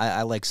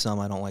 I like some,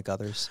 I don't like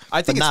others.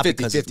 I think But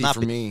it's 50-50 for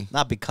me.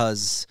 Not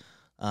because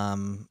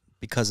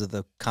of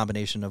the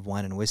combination of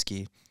wine and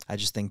whiskey. I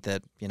just think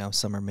that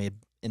some are made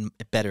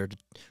better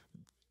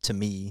to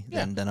me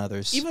than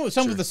others. Even with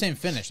some with the same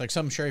finish, like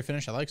some sherry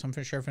finish I like, some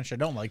sherry finish I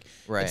don't like.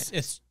 Right.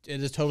 It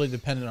is totally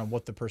dependent on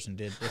what the person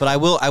did. But I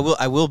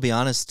will be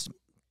honest,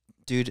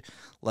 dude.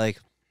 Like,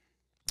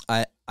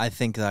 I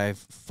think that I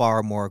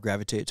far more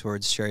gravitate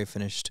towards sherry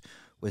finished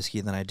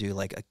whiskey than I do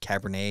like a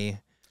Cabernet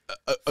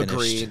finished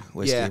Agreed.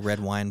 whiskey, Yeah. red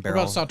wine What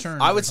barrel. about Sauterne?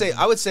 I would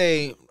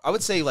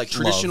say like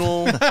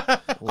traditional.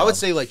 I would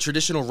say like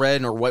traditional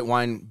red or white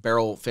wine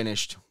barrel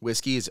finished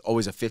whiskey is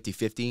always a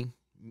 50-50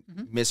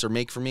 miss or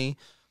make for me.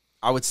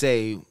 I would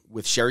say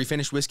with sherry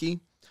finished whiskey,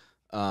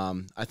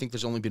 I think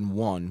there's only been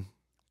one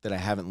that I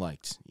haven't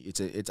liked.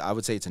 I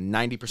would say it's a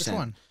 90%. Which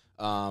one?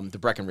 The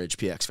Breckenridge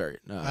PX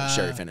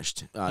sherry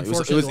finished. It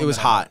Unfortunately, was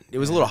hot. It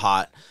was a little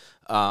hot.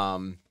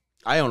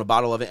 I own a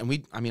bottle of it,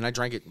 and I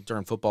drank it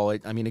during football.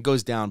 It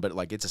goes down, but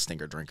like it's a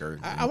stinker drinker.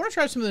 I want to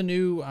try some of the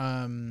new.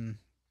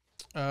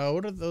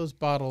 What are those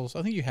bottles?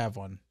 I think you have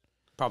one.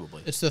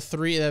 Probably. It's the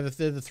three.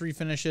 The three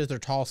finishes. They're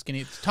tall,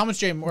 skinny. Thomas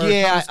J. Moore.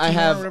 Yeah, Thomas T.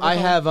 Moore, whatever I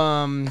it's have.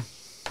 called.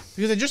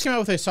 Because they just came out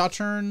with a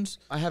Sauternes.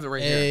 I have it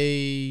right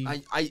here.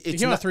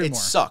 Came out three it more.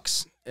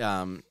 sucks.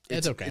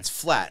 It's okay. It's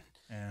flat.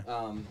 Yeah.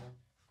 Oh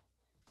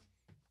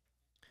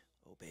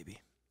baby.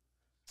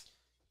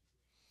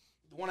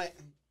 The one I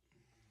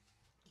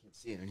can't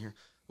see it in here.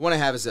 The one I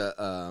have is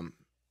a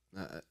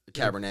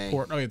Cabernet.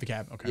 Port. Oh, you have the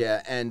cab. Okay.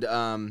 Yeah, and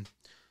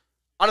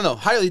I don't know.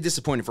 Highly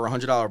disappointed for a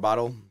 $100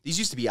 bottle. These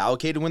used to be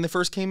allocated when they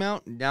first came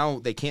out. Now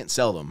they can't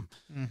sell them.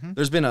 Mm-hmm.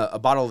 There's been a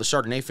bottle of the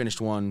Chardonnay finished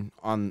one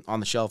on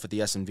the shelf at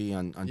the S&V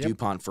on Yep.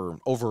 DuPont for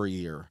over a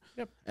year.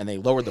 Yep. And they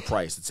lowered the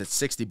price. It's at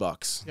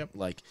 $60. Yep.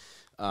 Like,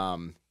 I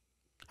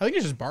think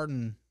it's just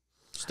Barton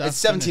stuff.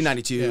 it's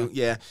 $17.92.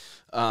 Yeah.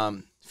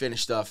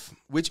 Finished stuff,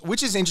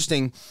 which is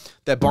interesting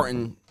that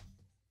Barton.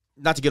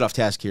 Not to get off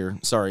task here,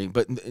 sorry,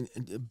 but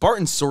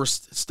Barton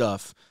sourced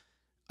stuff.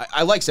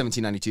 I like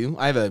 1792.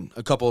 I have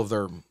a couple of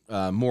their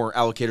more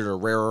allocated or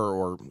rarer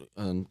or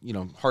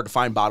hard to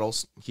find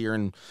bottles here,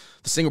 and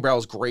the single barrel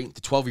is great.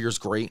 The 12 year is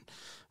great.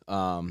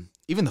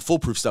 Even the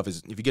foolproof stuff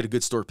is, if you get a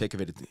good store pick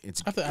of it,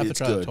 it's I have to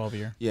try good. the 12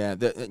 year. Yeah,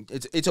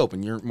 it's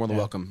open. You're more than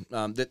welcome.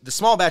 The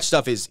small batch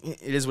stuff is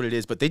what it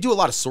is, but they do a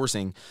lot of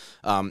sourcing.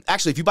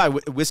 Actually, if you buy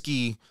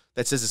whiskey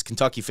that says it's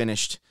Kentucky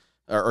finished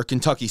or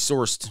Kentucky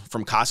sourced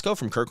from Costco,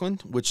 from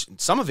Kirkland, which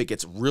some of it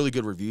gets really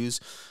good reviews.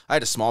 I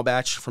had a small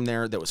batch from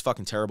there that was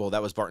fucking terrible.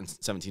 That was Barton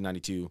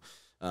 1792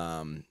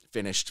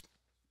 finished.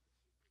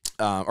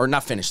 or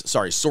not finished,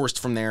 sorry, sourced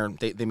from there.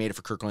 They made it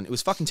for Kirkland. It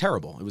was fucking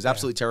terrible. It was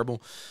absolutely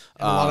terrible.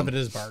 And a lot of it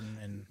is Barton.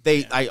 And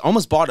I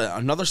almost bought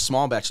another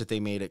small batch that they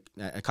made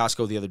at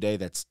Costco the other day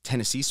that's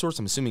Tennessee sourced.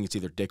 I'm assuming it's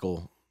either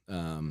Dickel,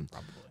 and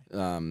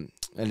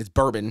it's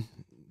bourbon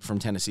from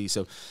Tennessee.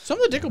 So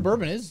some of the Dickel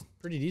bourbon is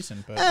pretty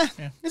decent, but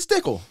yeah. it's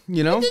Dickel,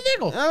 you know? It's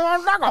Dickel.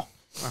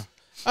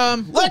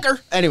 Liquor.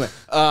 Anyway,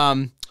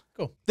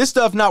 cool. This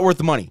stuff not worth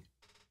the money.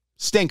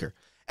 Stinker.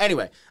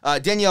 Anyway,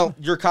 Danielle,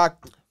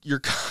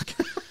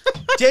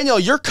 Danielle,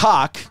 your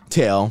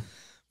cocktail,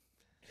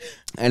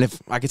 and if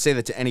I could say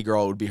that to any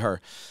girl, it would be her.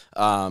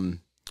 We're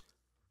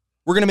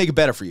going to make it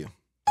better for you.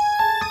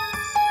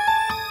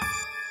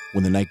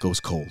 When the night goes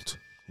cold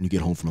and you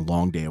get home from a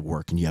long day of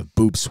work and you have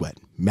boob sweat,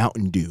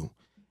 Mountain Dew,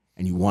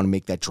 and you want to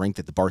make that drink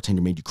that the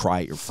bartender made you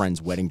cry at your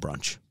friend's wedding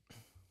brunch,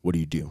 what do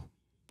you do?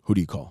 Who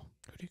do you call?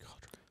 Who do you call?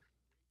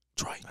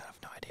 Troy. I have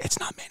no idea. It's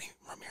not Manny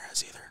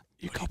Ramirez either.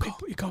 You call Big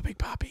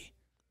Poppy.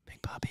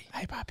 Big Poppy.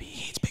 Hey, Poppy.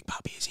 He's Big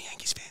Poppy. He's a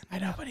Yankees fan. I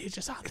know, but he's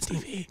just on the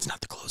TV. It's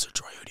not the closer,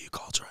 Troy. Who do you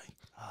call, Troy?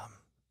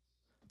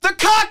 The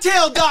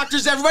cocktail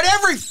doctors, everybody.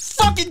 Every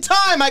fucking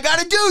time I got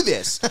to do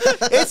this.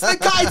 It's the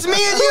guy. It's me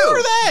and you. Who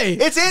are they?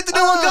 It's Anthony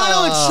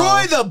Logano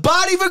and Troy the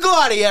Body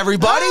Vigalotti,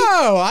 everybody.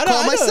 Oh, I don't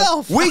Call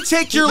myself. We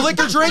take your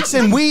liquor drinks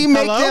and we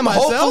make Hello, them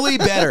myself? hopefully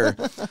better.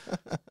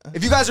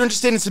 If you guys are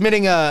interested in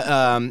submitting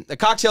a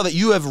cocktail that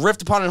you have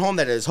riffed upon at home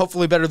that is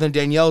hopefully better than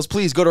Danielle's,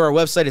 please go to our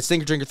website at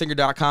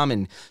thinkerdrinkerthinker.com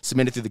and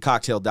submit it through the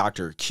Cocktail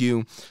Doctor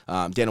Q.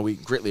 Dano, we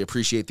greatly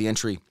appreciate the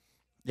entry.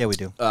 Yeah, we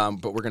do.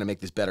 But we're going to make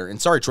this better. And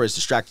sorry Troy's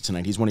distracted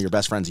tonight. He's one of your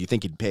best friends. You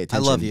think he'd pay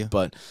attention. I love you.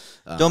 But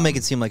Don't make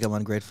it seem like I'm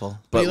ungrateful.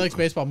 But he likes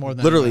baseball more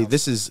than literally, anyone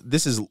else.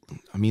 this is.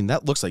 I mean,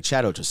 that looks like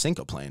Chad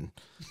Ochocinco playing.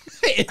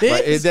 It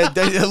Right? is.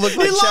 It looked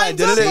like Chad,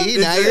 didn't it?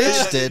 See, now you're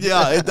interested.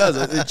 Yeah, it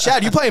does.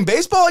 Chad, you playing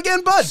baseball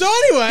again, bud? So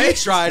anyway, He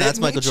tried That's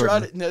it. Michael He tried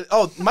Jordan. it.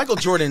 Oh, Michael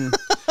Jordan.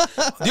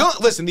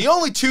 The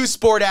only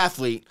two-sport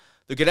athlete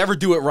that could ever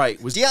do it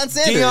right was Deion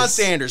Sanders. Deion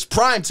Sanders,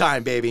 prime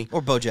time, baby. Or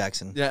Bo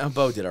Jackson. Yeah,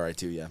 Bo did all right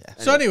too. Yeah.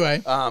 So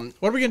anyway,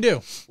 what are we gonna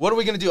do? What are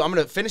we gonna do? I'm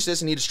gonna finish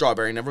this and eat a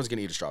strawberry, and everyone's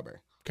gonna eat a strawberry.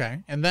 Okay,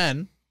 and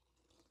then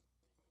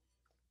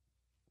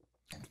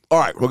All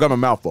right, we got my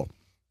mouth full.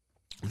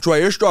 Troy,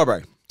 here's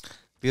strawberry.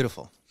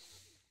 Beautiful.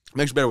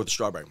 Makes it better with the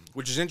strawberry,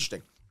 which is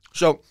interesting.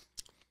 So,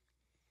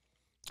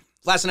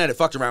 last night I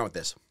fucked around with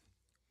this.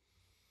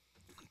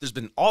 There's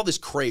been all this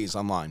craze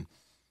online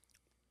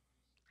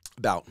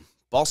about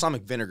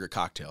balsamic vinegar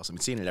cocktails. I've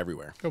been seeing it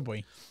everywhere. oh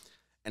boy,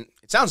 And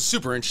it sounds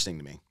super interesting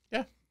to me.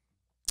 yeah,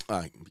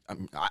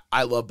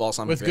 I love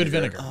balsamic With good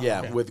vinegar.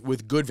 Yeah, okay.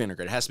 with good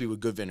vinegar. It has to be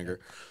with good vinegar.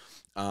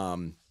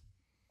 And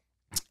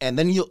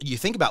then you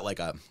think about like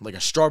a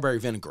strawberry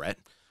vinaigrette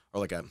or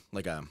like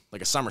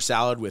a summer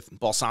salad with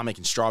balsamic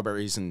and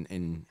strawberries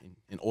and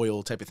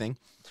oil type of thing.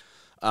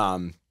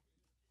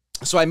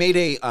 So I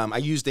made I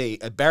used a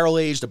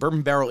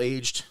bourbon barrel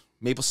aged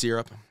maple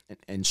syrup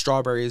and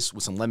strawberries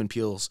with some lemon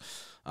peels.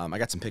 I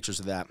got some pictures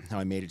of that, how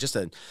I made it. Just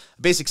a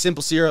basic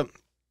simple syrup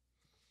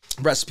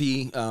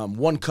recipe.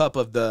 1 cup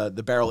of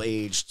the barrel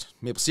aged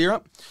maple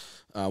syrup,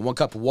 1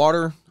 cup of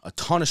water, a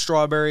ton of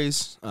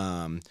strawberries,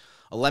 a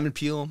lemon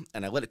peel,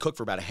 and I let it cook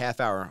for about a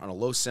half hour on a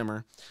low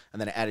simmer, and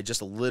then I added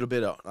just a little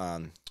bit of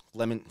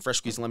fresh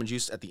squeezed lemon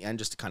juice at the end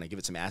just to kind of give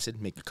it some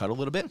acid, make it cut a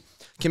little bit.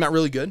 Came out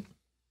really good.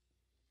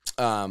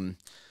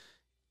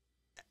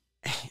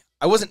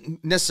 I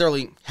wasn't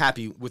necessarily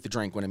happy with the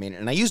drink when I made it,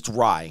 and I used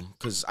rye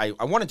because I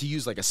wanted to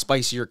use like a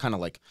spicier kind of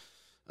like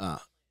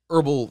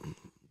herbal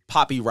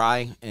poppy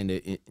rye, and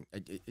it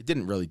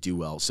didn't really do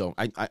well. So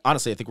I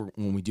honestly, I think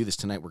when we do this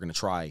tonight, we're going to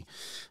try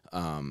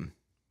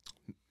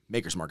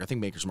Maker's Mark. I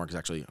think Maker's Mark is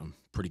actually a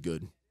pretty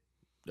good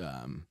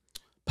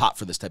pot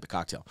for this type of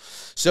cocktail.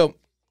 So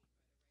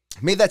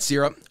made that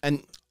syrup,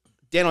 and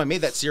Dano, I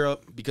made that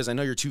syrup because I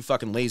know you're too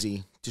fucking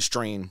lazy to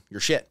strain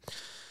your shit.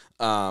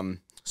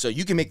 So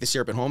you can make the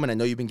syrup at home, and I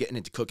know you've been getting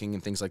into cooking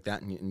and things like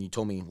that, and you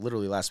told me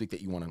literally last week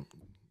that you want to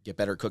get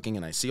better at cooking,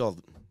 and I see all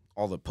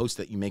the posts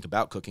that you make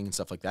about cooking and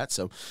stuff like that.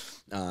 So,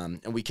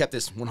 and we kept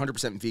this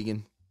 100%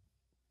 vegan.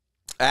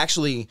 I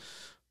actually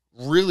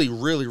really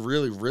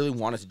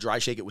wanted to dry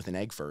shake it with an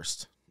egg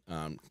first,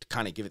 to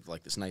kind of give it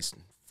like this nice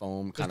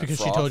foam just kind of because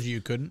froth. she told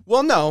you couldn't.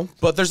 Well, no,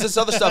 but there's this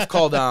other stuff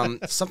called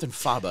something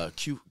faba,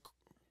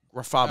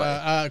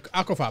 rafaba.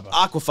 Aquafaba.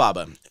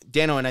 Aquafaba.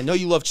 Dano, and I know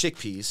you love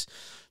chickpeas.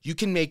 You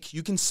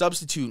can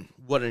substitute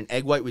what an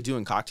egg white would do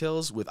in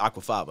cocktails with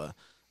aquafaba.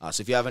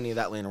 So if you have any of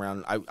that laying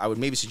around, I would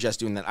maybe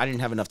suggest doing that. I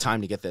didn't have enough time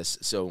to get this,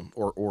 so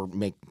or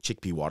make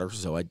chickpea water,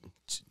 so I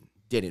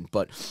didn't.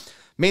 But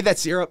made that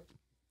syrup.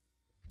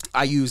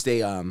 I used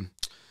a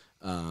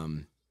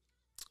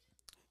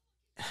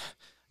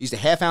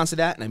half ounce of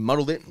that, and I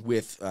muddled it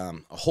with a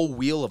whole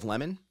wheel of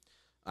lemon.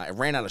 I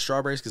ran out of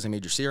strawberries because I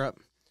made your syrup.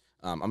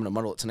 I'm going to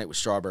muddle it tonight with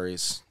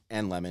strawberries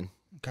and lemon,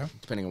 Okay.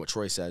 depending on what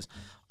Troy says.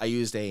 I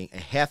used a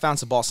half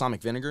ounce of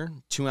balsamic vinegar,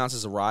 2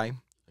 ounces of rye. I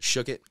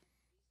shook it.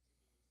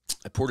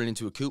 I poured it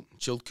into a coupe,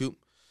 chilled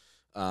coupe,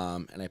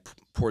 and I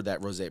poured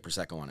that rosé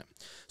prosecco on it.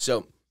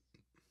 So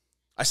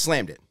I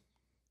slammed it.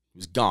 It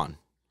was gone.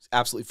 It was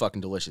absolutely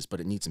fucking delicious, but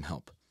it needs some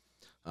help.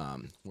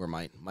 Where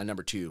my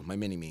number 2, my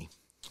mini-me.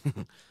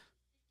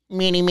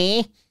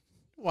 Mini-me.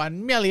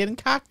 1 million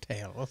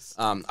cocktails.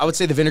 I would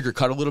say the vinegar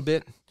cut a little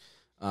bit.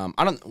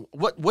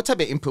 What type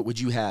of input would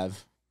you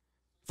have,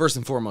 first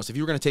and foremost? If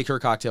you were going to take her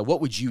cocktail,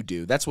 what would you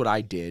do? That's what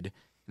I did.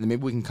 And then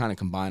maybe we can kind of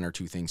combine our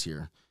two things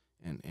here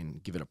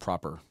and give it a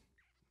proper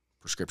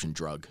prescription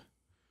drug.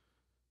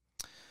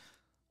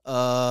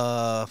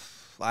 I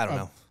don't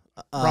know.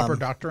 Proper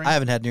doctoring? I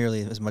haven't had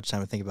nearly as much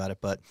time to think about it,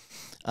 but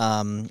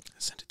I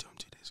sent it to him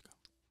 2 days ago.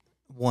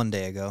 1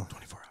 day ago.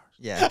 24 hours.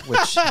 Yeah,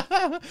 which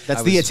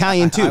That's the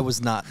Italian too. I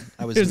was not.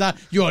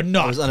 You're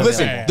not. I was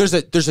unaware.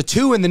 Listen, there's a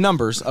 2 in the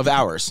numbers of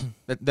hours.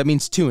 That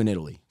means 2 in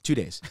Italy. 2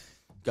 days.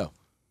 Go.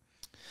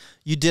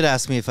 You did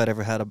ask me if I'd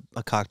ever had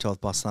a cocktail with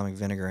balsamic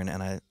vinegar,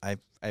 and I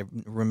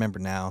remember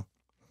now.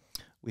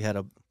 We had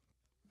a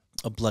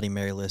Bloody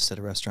Mary list at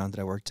a restaurant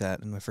that I worked at,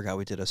 and I forgot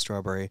we did a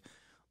strawberry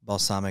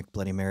balsamic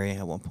Bloody Mary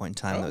at one point in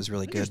time. That was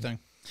really good. Interesting.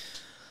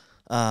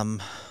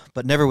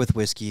 But never with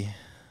whiskey,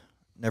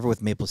 never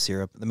with maple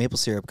syrup. The maple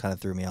syrup kind of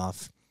threw me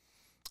off.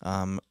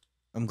 I'm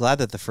glad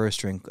that the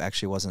first drink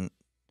actually wasn't.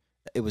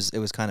 It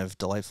was kind of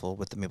delightful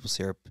with the maple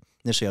syrup.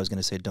 Initially, I was going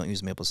to say don't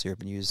use maple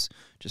syrup and use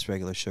just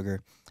regular sugar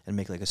and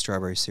make like a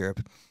strawberry syrup,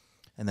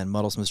 and then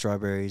muddle some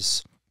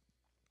strawberries.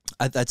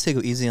 I'd say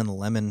go easy on the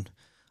lemon.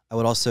 I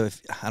would also,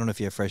 I don't know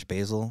if you have fresh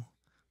basil,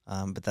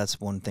 but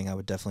that's one thing I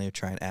would definitely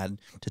try and add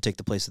to take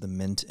the place of the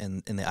mint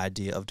in the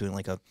idea of doing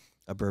like a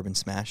bourbon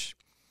smash.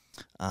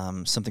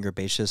 Something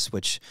herbaceous,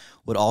 which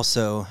would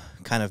also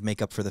kind of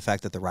make up for the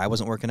fact that the rye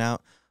wasn't working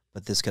out,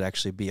 but this could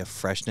actually be a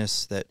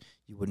freshness that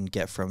you wouldn't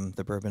get from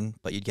the bourbon,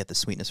 but you'd get the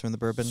sweetness from the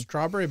bourbon.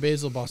 Strawberry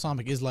basil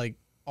balsamic is like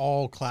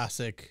all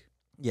classic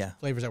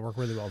flavors that work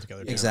really well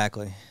together. Too.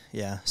 Exactly.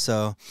 Yeah.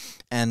 So,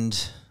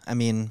 and I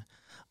mean,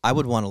 I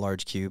would want a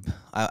large cube.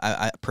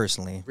 I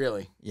personally.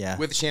 Really? Yeah.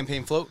 With a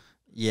champagne float?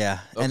 Yeah.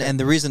 Okay. And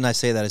the reason I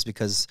say that is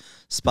because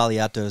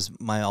Spagliato is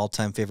my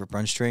all-time favorite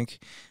brunch drink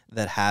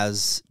that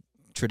has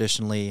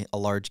traditionally a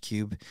large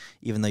cube,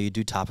 even though you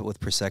do top it with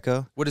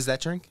Prosecco. What is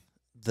that drink?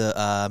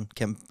 The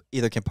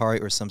either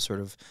Campari or some sort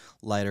of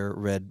lighter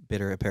red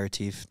bitter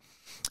aperitif,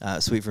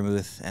 sweet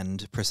vermouth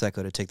and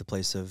Prosecco to take the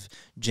place of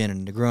gin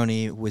and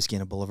Negroni, whiskey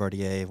and a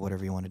Boulevardier,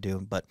 whatever you want to do.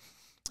 But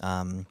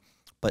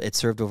it's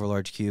served over a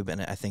large cube,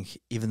 and I think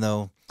even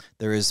though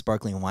there is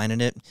sparkling wine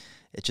in it,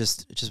 it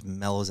just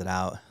mellows it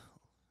out.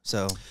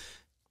 So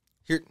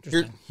here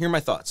are my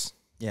thoughts.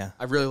 Yeah.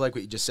 I really like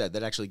what you just said.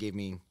 That actually gave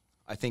me,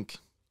 I think,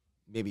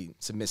 maybe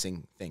some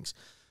missing things.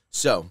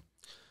 So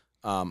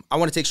I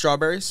want to take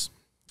strawberries.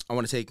 I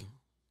want to take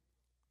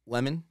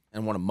lemon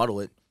and want to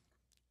muddle it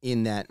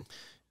in that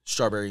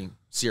strawberry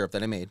syrup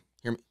that I made.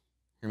 Hear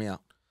me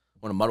out. I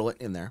want to muddle it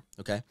in there,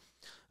 okay?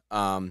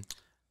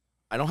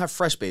 I don't have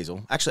fresh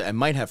basil. Actually, I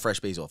might have fresh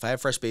basil. If I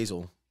have fresh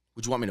basil,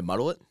 would you want me to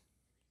muddle it?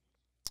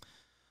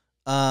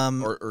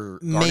 Or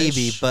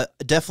maybe, but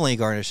definitely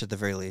garnish at the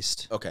very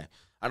least. Okay.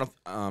 I don't.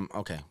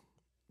 Okay.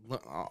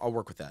 I'll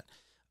work with that.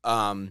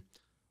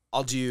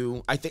 I'll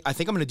do. I think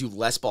I'm going to do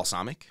less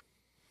balsamic.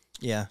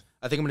 Yeah.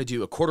 I think I'm going to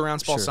do a 1/4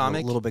 ounce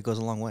balsamic. A little bit goes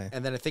a long way.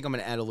 And then I think I'm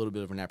going to add a little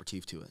bit of an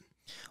aperitif to it.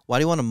 Why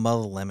do you want to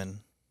muddle lemon?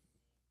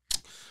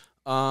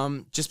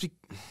 I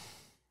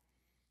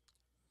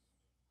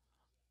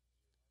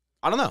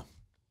don't know.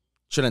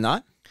 Should I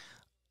not?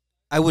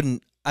 I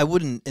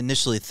wouldn't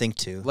initially think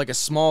to. Like a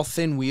small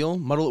thin wheel,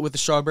 muddle it with the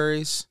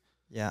strawberries.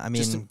 Yeah, I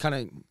mean, just kind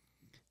of.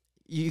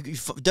 You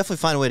definitely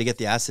find a way to get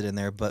the acid in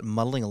there, but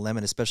muddling a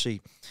lemon,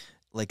 especially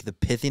like the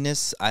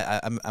pithiness,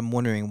 I'm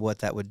wondering what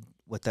that would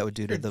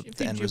do to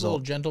the end result. Little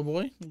gentle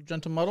boy,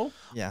 gentle muddle.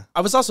 Yeah.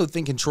 I was also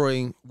thinking,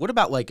 Troy, what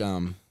about like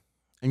and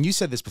you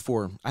said this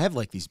before. I have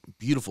like these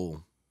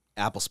beautiful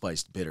apple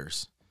spiced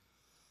bitters.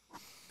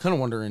 Kind of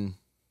wondering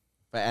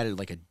if I added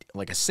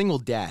like a single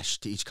dash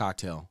to each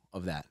cocktail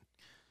of that,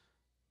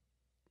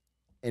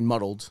 and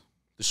muddled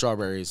the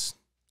strawberries.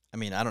 I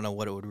mean, I don't know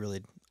what it would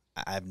really.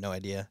 I have no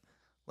idea.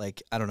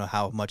 Like, I don't know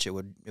how much it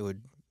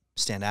would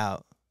stand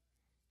out.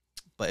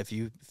 But if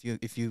you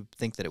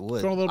think that it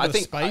would, Throw a little bit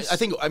of spice. I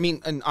think. I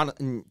mean,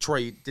 and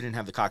Troy didn't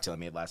have the cocktail I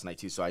made last night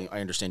too, so I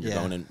understand you're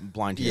going in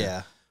blind here.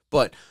 Yeah.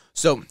 But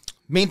so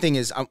main thing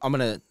is I'm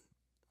gonna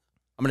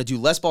do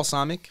less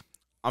balsamic.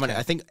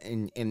 I think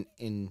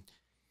in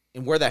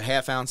where that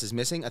 1/2 ounce is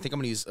missing, I think I'm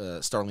gonna use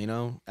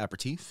Starlino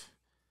aperitif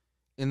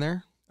in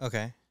there.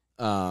 Okay.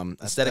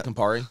 Instead of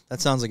Campari.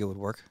 That sounds like it would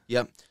work.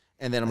 Yep.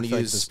 And then I'm gonna use.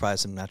 Like there's probably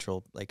some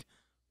natural, like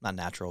not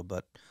natural,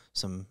 but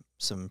some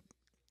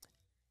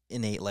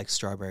innate like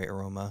strawberry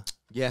aroma.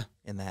 Yeah.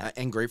 In that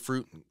and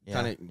grapefruit,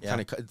 kind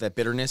of that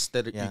bitterness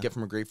that you get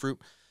from a grapefruit.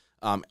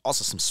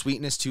 Also some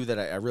sweetness too that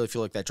I really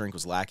feel like that drink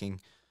was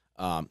lacking.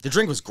 The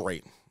drink was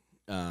great,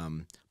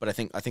 but I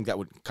think that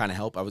would kind of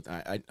help.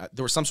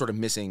 There was some sort of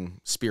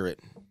missing spirit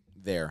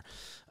there,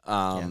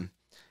 and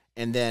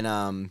then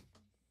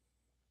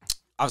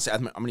obviously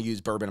I'm going to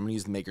use bourbon. I'm going to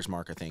use the Maker's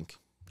Mark. I think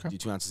do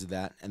 2 ounces of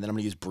that, and then I'm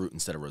going to use Brut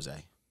instead of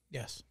Rosé.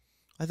 Yes,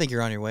 I think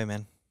you're on your way,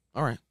 man.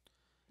 All right.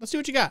 Let's see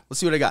what you got. Let's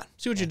see what I got.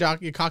 See what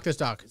your cock is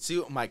doc. See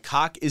what my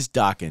cock is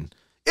docking.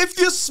 If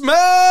you smell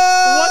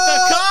What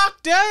the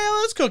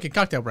cocktail is cooking.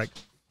 Cocktail break.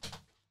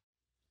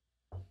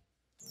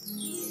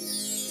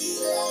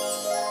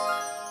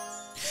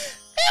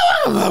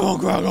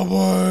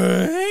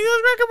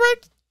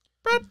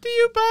 Brought to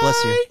you by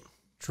Bless you.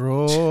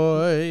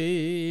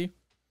 Troy.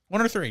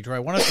 1 or 3,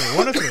 Troy. 1 or 3.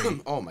 1 or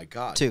 3. Oh my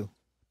God. 2.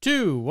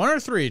 2. 1 or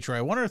 3,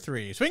 Troy. 1 or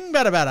 3. Swing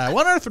bada bada.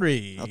 1 or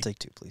 3. I'll take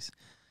 2, please.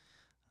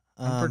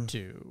 Number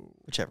 2.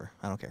 Whichever.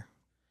 I don't care.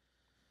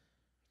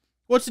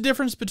 What's the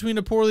difference between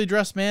a poorly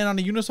dressed man on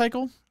a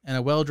unicycle and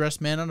a well-dressed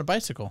man on a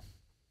bicycle?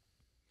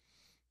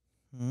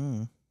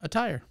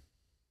 Attire.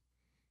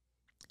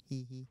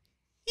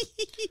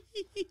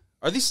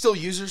 Are these still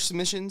user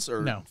submissions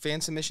or No. fan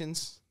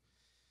submissions?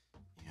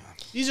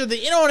 These are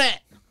the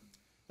internet.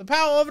 The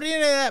power of the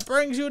internet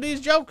brings you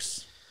these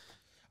jokes.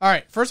 All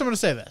right, first I'm going to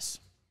say this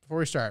before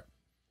we start.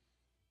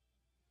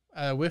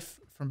 A whiff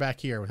from back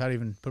here without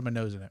even putting my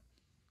nose in it.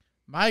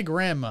 My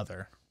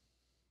grandmother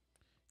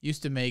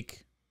used to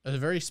make a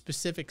very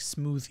specific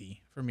smoothie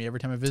for me every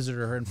time I visited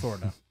her in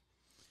Florida.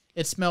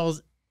 It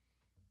smells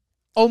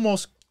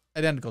almost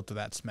identical to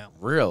that smell.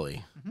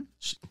 Really?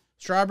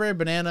 Strawberry,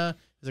 banana,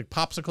 there's like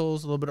popsicles,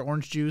 a little bit of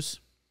orange juice.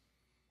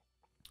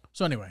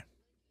 So anyway,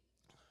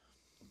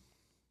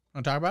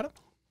 want to talk about it?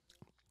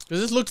 Because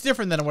this looks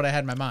different than what I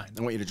had in my mind.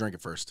 I want you to drink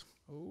it first.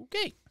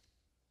 Okay.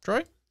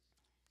 Troy?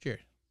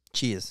 Cheers.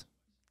 Cheers.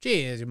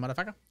 Cheers, you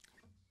motherfucker.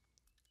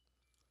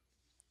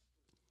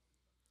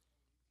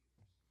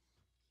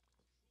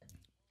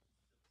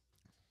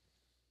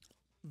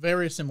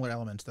 Very similar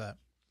elements to that.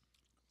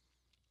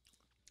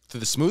 To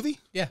the smoothie?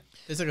 Yeah,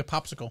 it's like a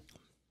popsicle.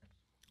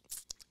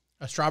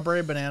 A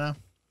strawberry, banana,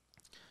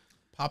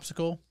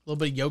 popsicle, a little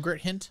bit of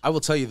yogurt hint. I will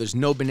tell you, there's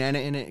no banana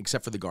in it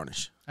except for the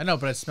garnish. I know,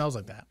 but it smells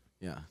like that.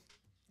 Yeah.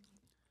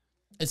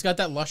 It's got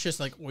that luscious,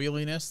 like,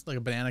 oiliness, like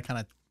a banana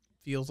kind of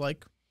feels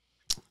like.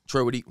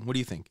 Troy, what do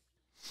you think?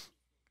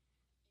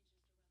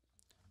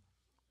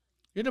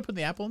 You end up putting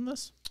the apple in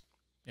this?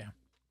 Yeah.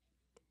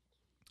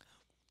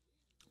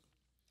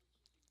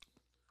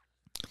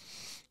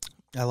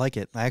 I like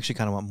it. I actually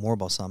kind of want more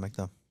balsamic,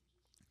 though.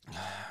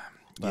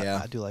 But Yeah.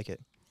 I do like it.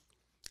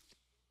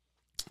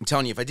 I'm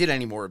telling you, if I did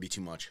any more, it'd be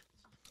too much.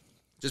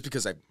 Just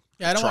because I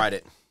don't tried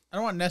it. I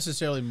don't want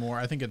necessarily more.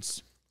 I think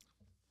it's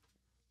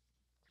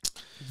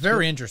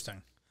very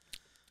interesting.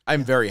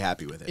 I'm very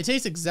happy with it. It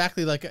tastes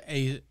exactly like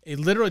it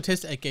literally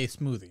tastes like a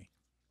smoothie.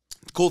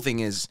 The cool thing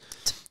is,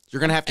 you're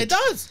gonna have to. It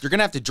does. You're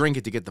gonna have to drink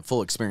it to get the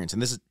full experience.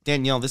 And this is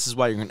Danielle. This is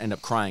why you're gonna end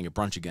up crying at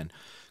brunch again.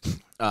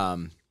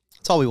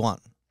 That's all we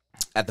want.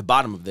 At the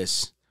bottom of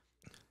this,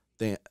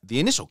 the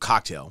initial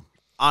cocktail,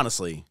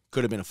 honestly,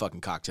 could have been a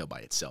fucking cocktail by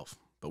itself,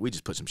 but we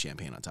just put some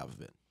champagne on top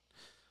of it.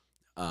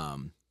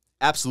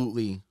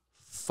 Absolutely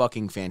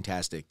fucking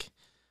fantastic.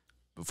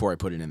 Before I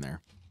put it in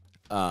there,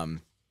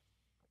 and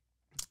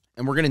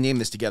we're gonna name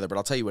this together, but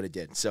I'll tell you what it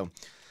did. So,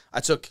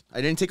 I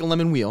didn't take a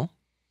lemon wheel,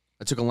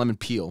 I took a lemon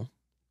peel,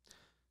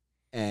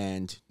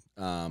 and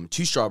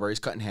 2 strawberries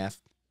cut in half,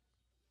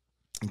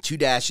 and 2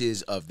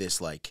 dashes of this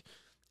like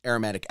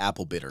aromatic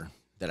apple bitter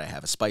that I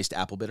have, a spiced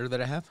apple bitter that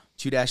I have.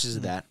 2 dashes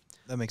of that.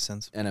 That makes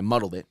sense. And I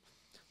muddled it,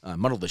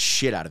 muddled the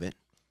shit out of it.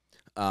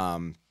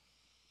 And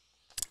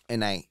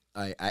I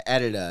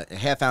added a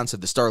half ounce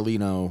of the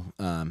Starlino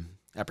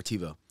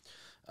aperitivo.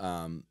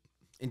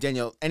 And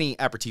Danielle, any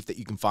aperitif that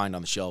you can find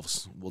on the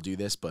shelves will do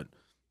this, but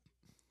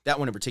that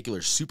one in particular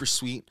is super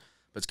sweet,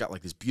 but it's got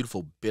like this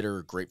beautiful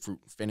bitter grapefruit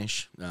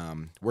finish.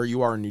 Where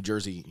you are in New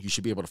Jersey, you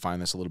should be able to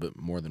find this a little bit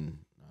more than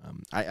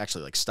I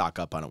actually like stock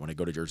up on it when I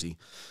go to Jersey.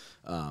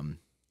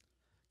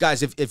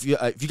 Guys, if you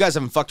guys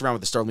haven't fucked around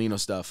with the Starlino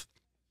stuff,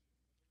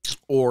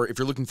 or if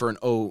you're looking for an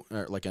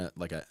like a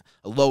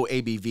low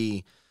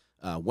ABV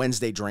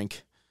Wednesday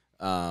drink,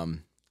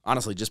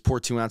 honestly, just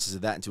pour 2 ounces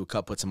of that into a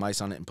cup, put some ice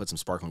on it, and put some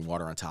sparkling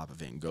water on top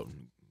of it, and go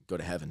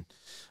to heaven.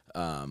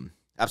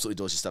 Absolutely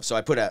delicious stuff. So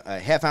I put a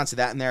half ounce of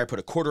that in there. I put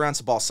a 1/4 ounce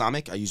of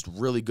balsamic. I used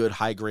really good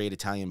high-grade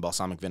Italian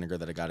balsamic vinegar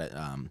that I got at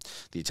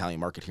the Italian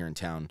market here in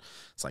town.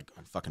 It's like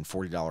a fucking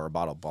 $40 a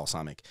bottle of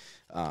balsamic.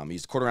 I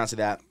used a 1/4 ounce of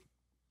that.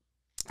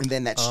 And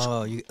then that...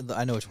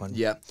 I know which one.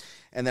 Yeah.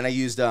 And then I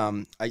used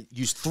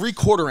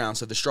 3/4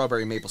 ounce of the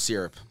strawberry maple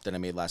syrup that I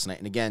made last night.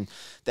 And again,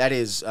 that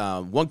is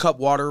 1 cup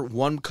water,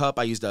 1 cup.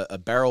 I used a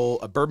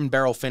bourbon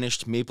barrel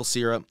finished maple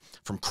syrup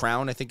from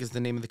Crown, I think is the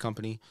name of the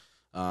company.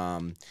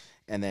 And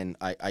then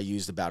I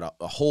used about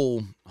a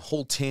whole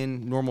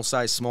tin, normal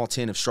size, small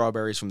tin of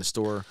strawberries from the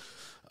store,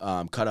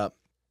 cut up,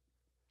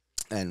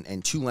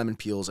 and 2 lemon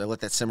peels. I let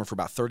that simmer for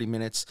about 30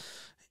 minutes.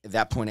 At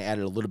that point, I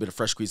added a little bit of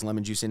fresh squeezed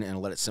lemon juice in it and I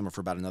let it simmer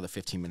for about another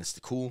 15 minutes to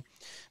cool.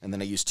 And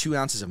then I used 2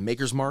 ounces of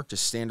Maker's Mark,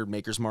 just standard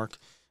Maker's Mark.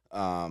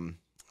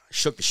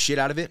 Shook the shit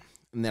out of it,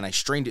 and then I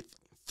strained it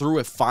through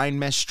a fine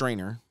mesh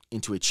strainer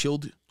into a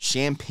chilled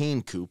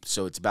champagne coupe.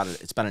 So it's about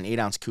an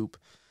 8-ounce coupe.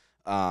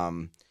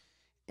 And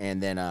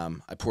then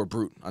I poured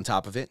Brut on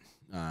top of it,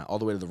 all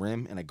the way to the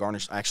rim, and I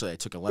garnished. Actually, I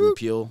took a lemon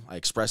peel, I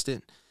expressed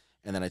it,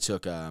 and then I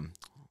took a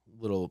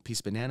little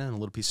piece of banana and a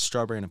little piece of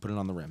strawberry, and I put it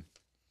on the rim.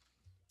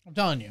 I'm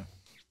telling you.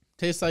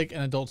 Tastes like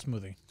an adult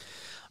smoothie.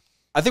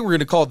 I think we're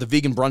gonna call it the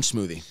vegan brunch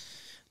smoothie.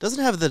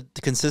 Doesn't have the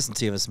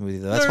consistency of a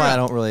smoothie though. That's why I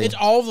don't really. It's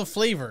all the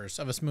flavors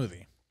of a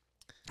smoothie.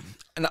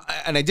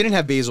 And I didn't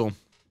have basil.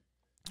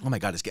 Oh my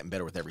god, it's getting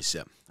better with every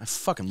sip. I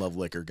fucking love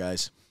liquor,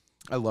 guys.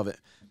 I love it.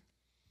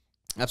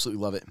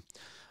 Absolutely love it.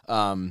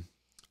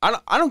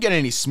 I don't get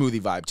any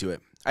smoothie vibe to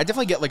it. I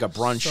definitely get like a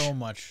brunch. So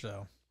much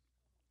so.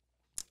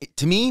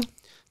 To me,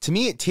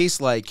 it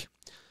tastes like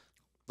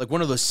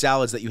one of those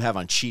salads that you have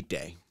on cheat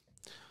day.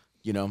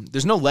 You know,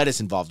 there's no lettuce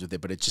involved with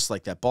it, but it's just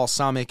like that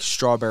balsamic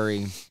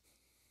strawberry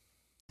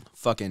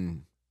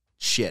fucking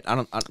shit. I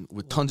don't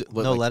with tons of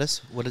no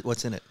lettuce.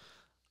 What's in it?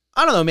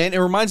 I don't know, man. It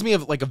reminds me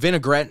of like a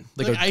vinaigrette,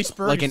 like an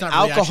iceberg. like It's an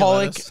not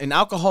really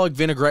alcoholic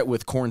vinaigrette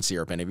with corn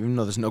syrup in it. Even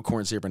though there's no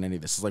corn syrup in any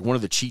of this, it's like one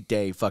of the cheat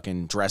day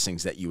fucking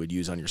dressings that you would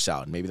use on your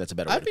salad. Maybe that's a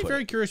better way to put it. I'd be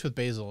very curious with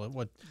basil.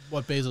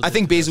 What basil? I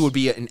think basil would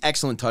be an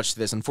excellent touch to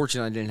this.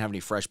 Unfortunately, I didn't have any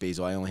fresh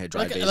basil. I only had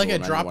dry basil. Like a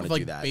and drop I of didn't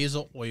want to do like that.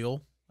 basil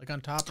oil, like on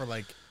top, or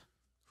like.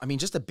 I mean,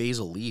 just a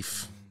basil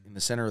leaf in the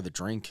center of the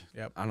drink.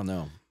 Yep. I don't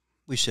know.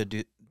 We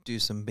should do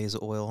some basil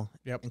oil.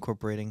 Yep.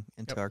 Incorporating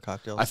into our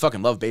cocktails. I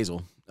fucking love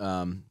basil.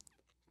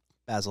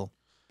 Basil.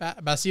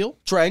 Basil.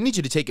 Troy, I need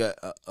you to take a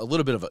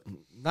little bit of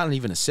not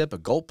even a sip, a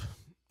gulp,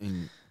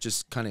 and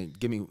just kind of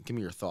give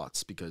me your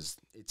thoughts because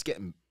it's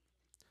getting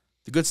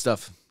the good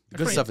stuff. The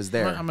good stuff is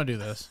there. I'm gonna do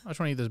this. I just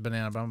want to eat this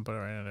banana, but I'm gonna put it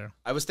right in there.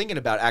 I was thinking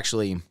about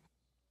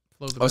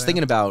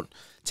thinking about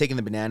taking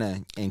the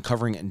banana and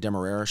covering it in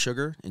demerara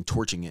sugar and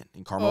torching it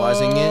and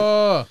caramelizing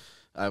it.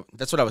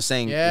 That's what I was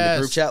saying in the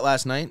group chat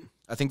last night.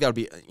 I think that would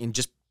be in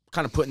just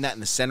kind of putting that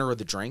in the center of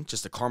the drink,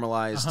 just a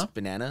caramelized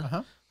banana.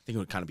 I think it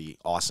would kind of be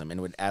awesome, and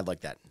it would add like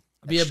that.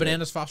 It'd be a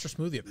bananas Foster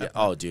smoothie at that point.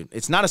 Oh, dude,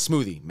 it's not a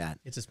smoothie, Matt.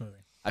 It's a smoothie.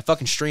 I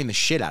fucking strain the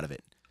shit out of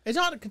it. It's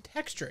not a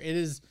texture. It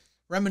is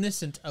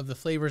reminiscent of the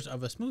flavors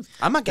of a smoothie.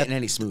 I'm not getting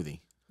any smoothie.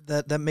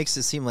 That makes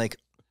it seem like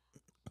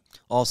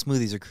all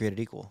smoothies are created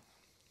equal.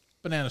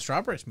 Banana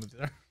strawberry smoothie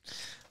there.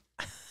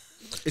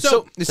 It's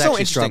so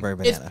interesting. Strawberry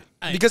banana.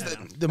 Because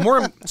the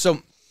more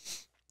so,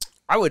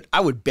 I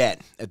would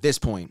bet at this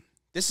point.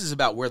 This is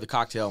about where the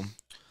cocktail,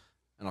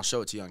 and I'll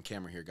show it to you on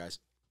camera here, guys.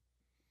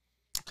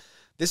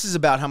 This is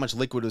about how much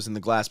liquid was in the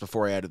glass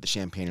before I added the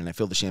champagne, and I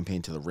filled the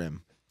champagne to the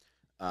rim.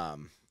 I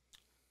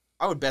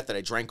would bet that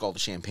I drank all the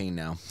champagne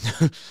now,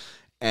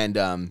 and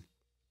I'm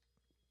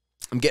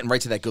getting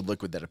right to that good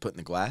liquid that I put in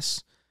the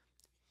glass.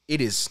 It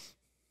is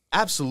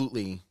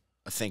absolutely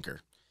a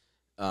thinker.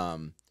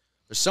 There's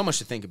so much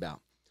to think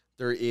about.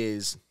 There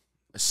is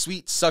a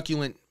sweet,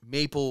 succulent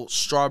maple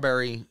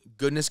strawberry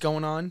goodness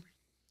going on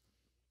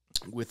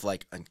with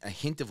like a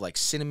hint of like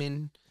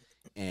cinnamon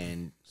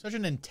and Such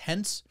an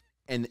intense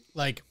and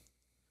like.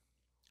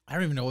 I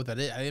don't even know what that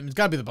is. It's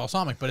got to be the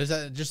balsamic, but is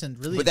that just in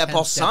really? But that intense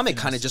balsamic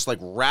depthiness? kind of just like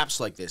wraps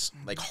like this,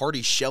 like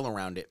hearty shell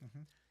around it,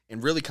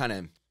 and really kind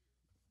of,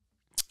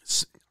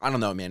 I don't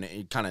know, man.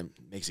 It kind of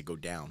makes it go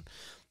down.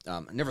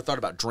 I never thought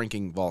about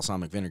drinking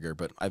balsamic vinegar,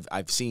 but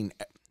I've seen,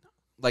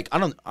 like I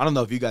don't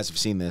know if you guys have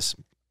seen this.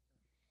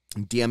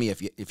 DM me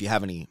if you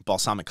have any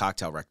balsamic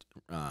cocktail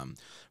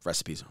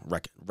recipes,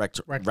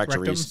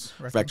 rectories.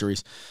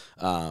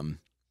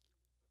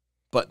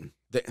 But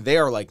they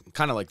are like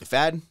kind of like the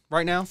fad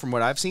right now from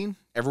what I've seen.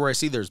 Everywhere I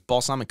see, there's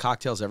balsamic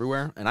cocktails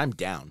everywhere, and I'm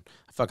down.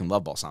 I fucking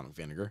love balsamic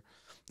vinegar.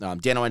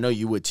 Dano, I know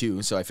you would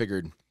too, so I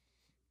figured,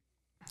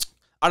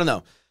 I don't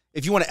know.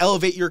 If you want to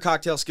elevate your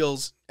cocktail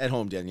skills at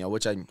home, Danielle,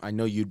 which I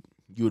know you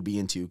would be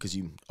into because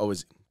you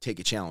always take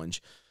a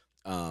challenge.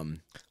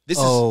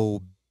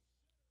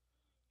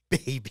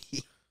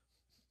 Baby.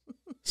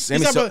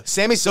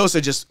 Sammy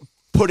Sosa just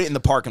put it in the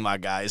parking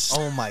lot, guys.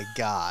 Oh my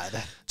God.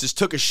 Just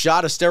took a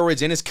shot of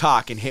steroids in his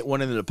cock and hit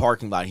one into the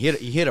parking lot. He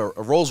hit a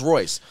Rolls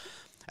Royce.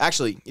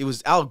 Actually, it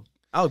was Alec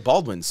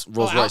Baldwin's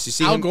Rolls Royce. You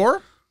see Al him?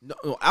 Gore?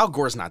 No, Al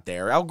Gore's not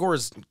there. Al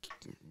Gore's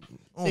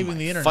Saving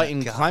the internet.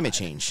 fighting climate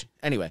change.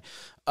 Anyway,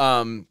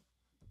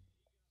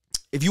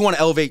 if you want to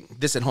elevate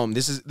this at home,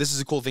 this is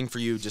a cool thing for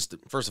you. Just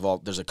first of all,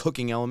 there's a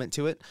cooking element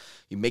to it.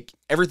 You make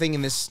everything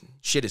in this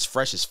shit is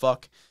fresh as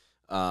fuck.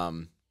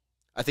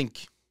 I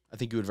think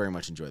you would very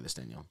much enjoy this,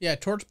 Danielle. Yeah,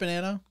 torch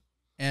banana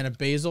and a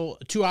basil.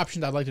 Two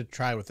options I'd like to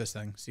try with this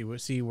thing.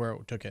 See where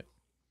it took it.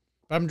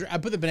 But I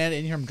put the banana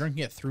in here. I'm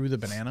drinking it through the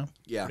banana.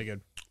 Yeah. Pretty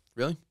good.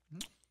 Really?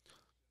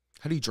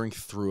 How do you drink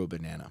through a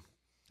banana?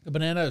 The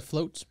banana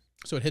floats,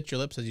 so it hits your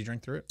lips as you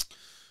drink through it.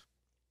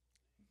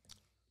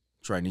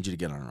 Troy, I need you to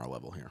get on our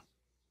level here.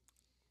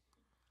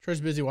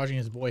 Troy's busy watching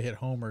his boy hit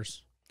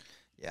homers.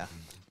 Yeah.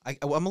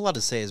 I'm allowed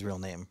to say his real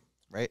name,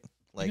 right?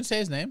 You can say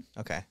his name.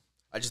 Okay.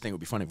 I just think it would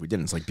be funny if we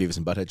didn't. It's like Beavis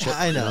and Butthead shit.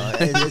 I know.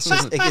 It's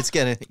just, it's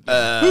gonna.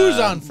 Who's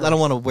on first? I don't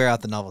want to wear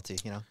out the novelty,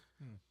 you know?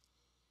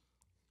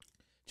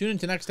 Tune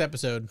into next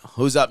episode.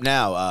 Who's up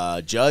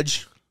now?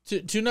 Judge?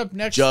 Tune up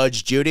next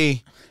Judge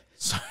Judy?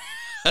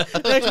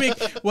 next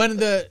week when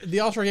the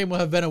All-Star game will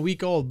have been a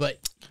week old, but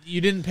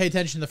you didn't pay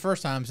attention the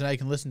first time, so now you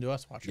can listen to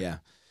us watch it. Yeah.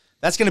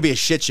 That's going to be a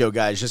shit show,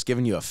 guys. Just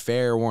giving you a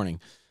fair warning.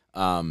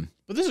 But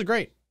this is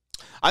great.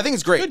 I think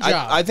it's great. Good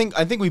job. I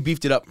think we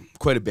beefed it up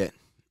quite a bit.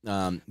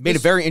 Made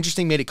it very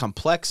interesting, made it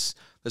complex.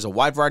 There's a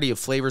wide variety of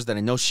flavors that I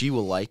know she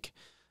will like.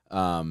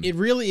 It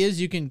really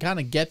is. You can kind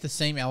of get the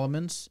same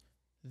elements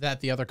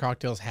that the other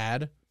cocktails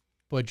had,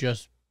 but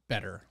just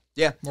better.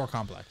 Yeah. More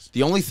complex.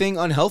 The only thing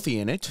unhealthy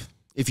in it,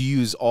 if you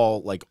use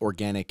all like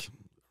organic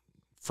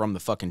from the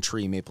fucking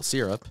tree maple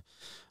syrup,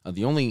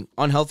 the only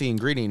unhealthy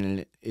ingredient in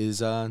it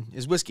is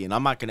whiskey. And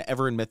I'm not going to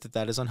ever admit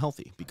that is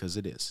unhealthy because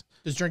it is.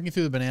 Does drinking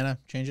through the banana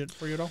change it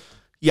for you at all?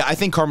 Yeah, I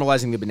think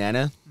caramelizing the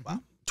banana,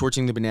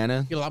 torching the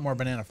banana. Get a lot more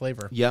banana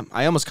flavor. Yeah,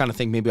 I almost kind of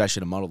think maybe I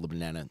should have muddled the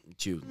banana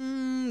too.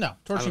 No,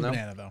 torching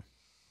banana though.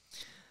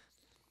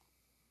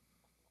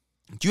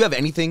 Do you have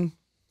anything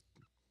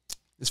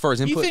as far as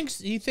input?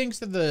 He thinks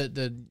that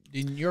the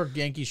New York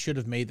Yankees should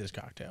have made this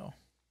cocktail.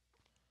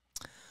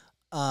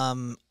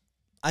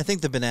 I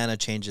think the banana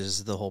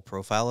changes the whole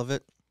profile of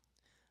it.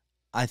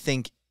 I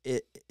think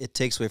it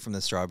takes away from the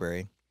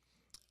strawberry.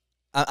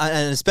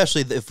 And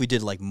especially if we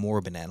did like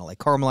more banana, like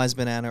caramelized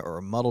banana or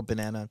a muddled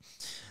banana,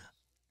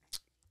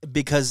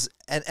 because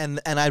I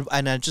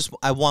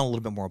want a little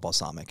bit more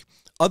balsamic.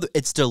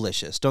 It's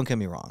delicious. Don't get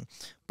me wrong,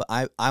 but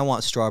I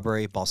want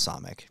strawberry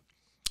balsamic.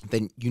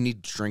 Then you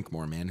need to drink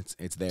more, man.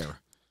 It's there.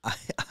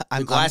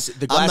 I'm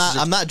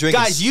not drinking.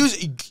 Guys,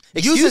 use a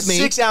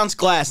 6-ounce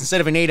glass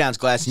instead of an 8-ounce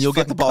glass, and you'll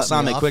get the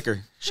balsamic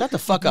quicker. Shut the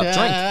fuck up. Drink.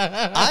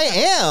 I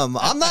am.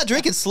 I'm not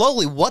drinking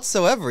slowly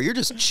whatsoever. You're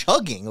just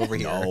chugging over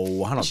here.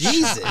 No, I don't.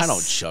 Jesus. I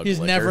don't chug. He's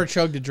liquor. never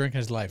chugged a drink in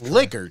his life. Troy.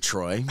 Liquor,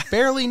 Troy.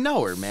 Barely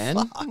know her, man.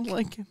 I'm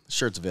like,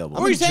 shirt's available.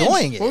 I'm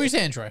enjoying it. What were you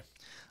saying, Troy?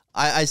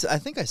 I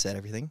think I said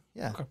everything.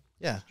 Yeah. Okay.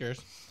 Yeah. Cheers.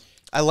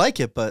 I like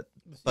it, but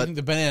I think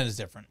the banana is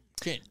different.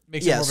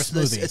 Makes it more of a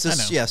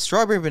smoothie.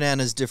 Strawberry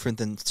banana is different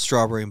than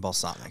strawberry and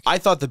balsamic. I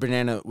thought the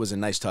banana was a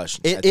nice touch.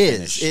 It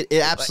is. It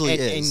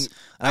absolutely is.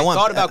 And I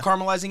thought about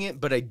caramelizing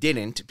it, but I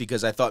didn't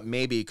because I thought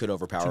maybe it could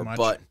overpower.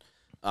 But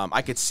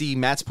I could see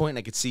Matt's point and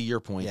I could see your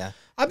point. Yeah.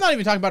 I'm not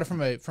even talking about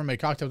it from a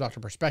cocktail doctor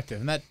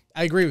perspective, and that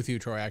I agree with you,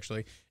 Troy.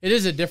 Actually, it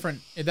is a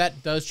different.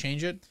 That does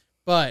change it,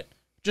 but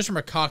just from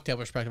a cocktail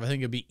perspective, I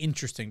think it'd be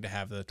interesting to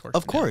have the torch.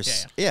 Of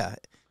course, yeah.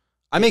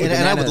 I make and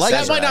I would like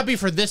that might not be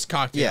for this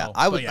cocktail. Yeah,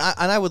 I would,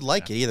 I would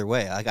like it either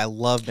way. Like I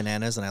love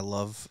bananas, and I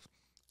love,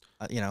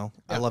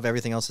 I love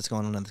everything else that's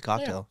going on in the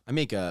cocktail. I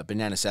make a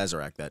banana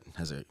Sazerac that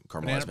has a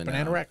caramelized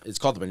banana rack. It's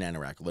called the banana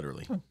rack,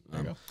 literally.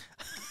 There you go.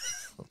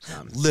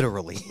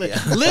 Literally,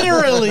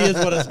 literally is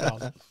what it's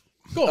called.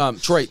 Cool.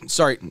 Troy,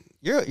 sorry.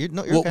 You're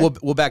okay.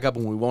 We'll back up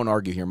and we won't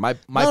argue here. No.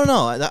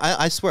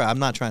 I swear, I'm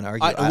not trying to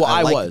argue.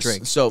 I like was.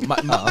 Drink. So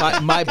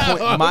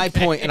my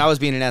point, and I was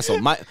being an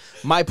asshole.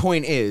 My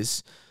point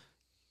is,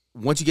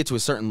 once you get to a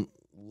certain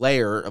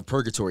layer of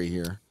purgatory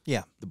here,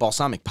 the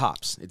balsamic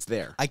pops. It's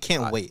there. I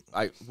can't wait.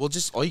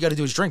 Just all you got to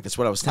do is drink. That's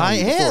what I was telling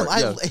you before.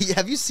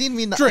 Have you seen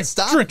me not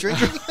stop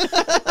drinking?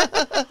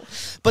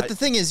 But the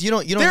thing is, you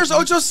don't. There's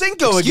Ocho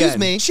Cinco again. Excuse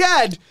me,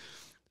 Chad.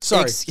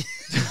 Sorry.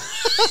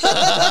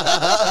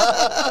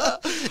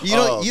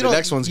 You the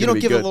next one's you don't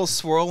be give good. it a little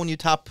swirl when you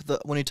top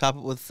it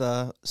with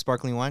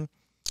sparkling wine.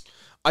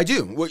 I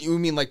do. What you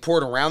mean, like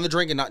pour it around the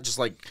drink and not just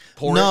like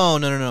pour it?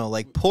 No.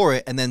 Like pour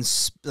it and then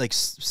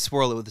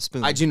swirl it with a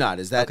spoon. I do not.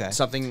 Is that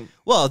something?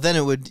 Well, then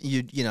it would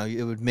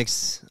it would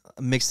mix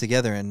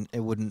together, and I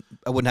wouldn't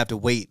have to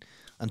wait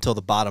until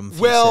the bottom.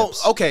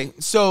 Sips. Okay.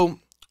 So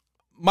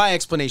my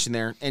explanation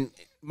there and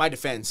my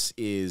defense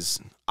is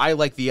I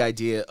like the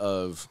idea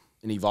of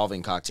an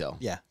evolving cocktail.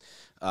 Yeah.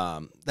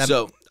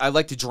 So I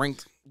like to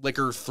drink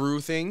liquor through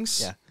things.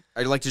 Yeah.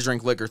 I like to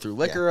drink liquor through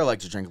liquor. I like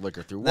to drink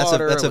liquor through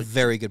water. That's a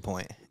very good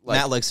point.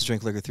 Matt likes to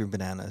drink liquor through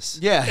bananas.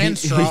 Yeah, and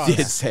he straws.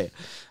 did say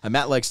it.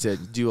 Matt likes to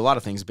do a lot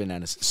of things with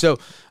bananas. So,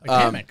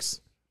 Mechanics.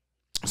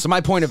 So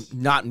my point of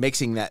not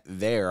mixing that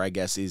there, I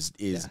guess, is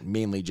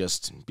mainly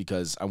just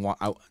because I want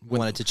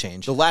it to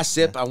change. The last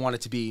sip, I want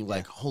it to be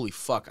like, holy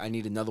fuck, I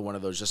need another one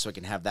of those just so I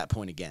can have that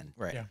point again.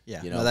 Right.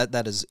 Yeah. You know? No,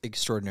 that is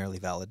extraordinarily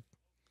valid.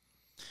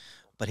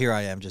 But here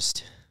I am,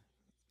 just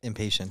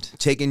impatient.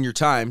 Taking your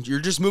time. You're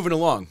just moving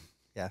along.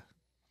 Yeah.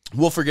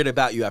 We'll forget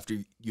about you after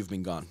you've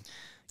been gone.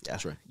 Yeah.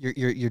 That's right.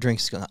 Your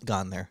drink's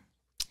gone there.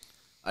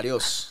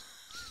 Adios.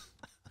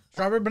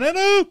 Strawberry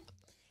banana.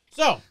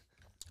 So,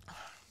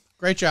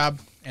 great job,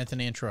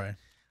 Anthony and Troy.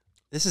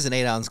 This is an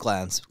 8-ounce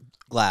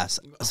glass,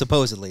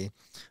 supposedly,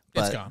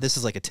 but gone. this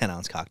is like a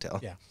 10-ounce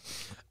cocktail. Yeah.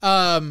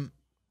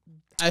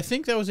 I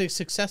think that was a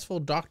successful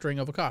doctoring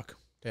of a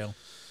cocktail.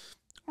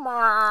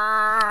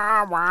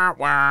 I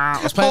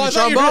was playing the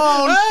trombone.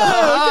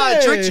 I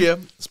tricked you. I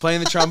was playing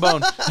the trombone.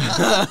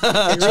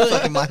 Get your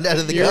fucking mind out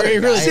of the gutter.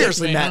 Really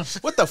Seriously, Matt.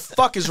 What the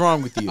fuck is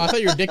wrong with you? I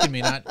thought you were dicking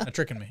me, not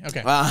tricking me.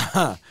 Okay.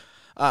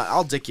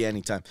 I'll dick you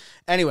anytime.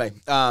 Anyway,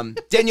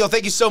 Danielle,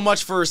 thank you so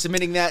much for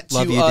submitting that to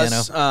Love you,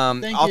 us.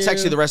 Dano. Thank I'll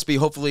text you. you the recipe.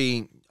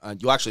 Hopefully,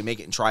 you'll actually make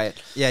it and try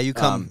it. Yeah, you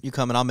come,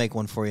 and I'll make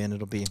one for you, and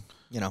it'll be,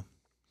 No,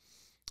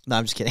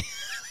 I'm just kidding.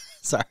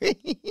 Sorry.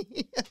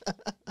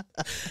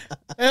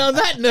 And on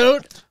that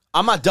note,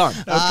 I'm not done.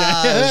 okay.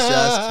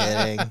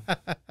 I was just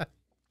kidding.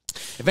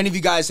 If any of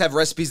you guys have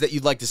recipes that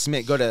you'd like to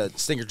submit, go to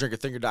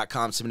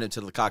stinkerdrinkerthinker.com, submit it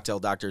to the cocktail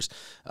doctors.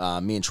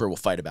 Me and Troy will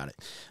fight about it.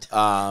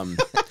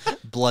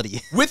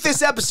 Bloody. With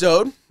this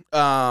episode,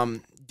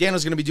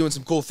 Dano's going to be doing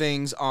some cool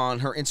things on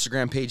her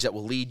Instagram page that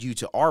will lead you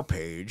to our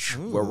page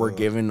where we're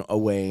giving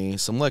away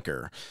some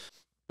liquor.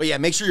 But yeah,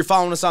 make sure you're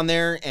following us on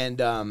there, and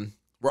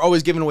we're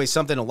always giving away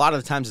something. A lot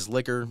of the times it's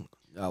liquor.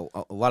 A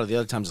lot of the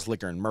other times it's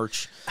liquor and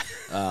merch.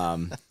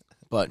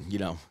 But, you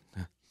know,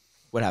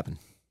 what happened?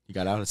 You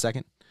got out a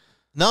second?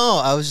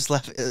 No, I was just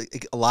laughing.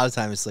 A lot of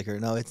times it's liquor.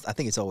 No, I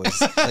think it's always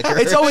liquor.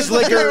 It's always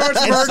liquor,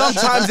 and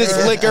sometimes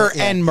it's liquor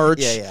and merch.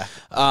 Yeah.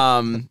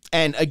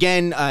 And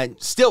again,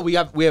 still we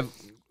have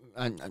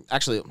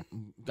actually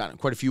gotten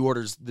quite a few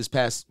orders this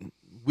past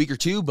week or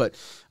two, but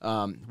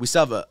we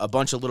still have a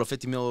bunch of little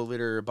 50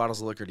 milliliter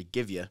bottles of liquor to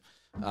give you.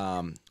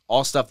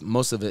 All stuff,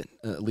 most of it,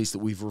 at least that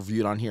we've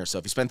reviewed on here. So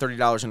if you spend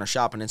 $30 in our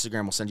shop on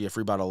Instagram, we'll send you a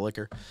free bottle of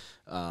liquor.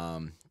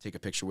 Take a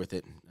picture with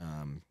it.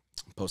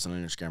 Post on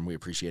Instagram. We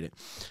appreciate it.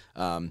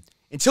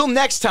 Until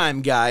next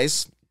time,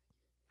 guys.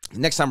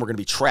 Next time we're going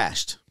to be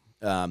trashed.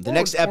 The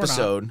next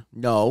episode.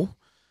 No.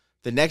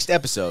 The next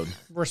episode.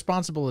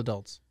 Responsible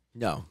adults.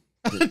 No.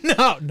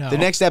 No. The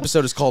next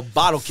episode is called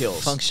Bottle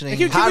Kills. Functioning.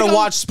 How to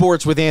watch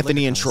sports with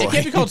Anthony and Troy. It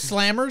can't be called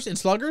slammers and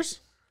sluggers?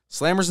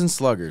 Slammers and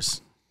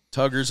sluggers.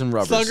 Tuggers and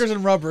rubbers. Sluggers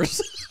and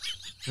rubbers.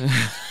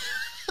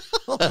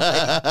 Oh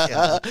my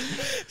God.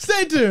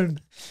 Stay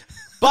tuned.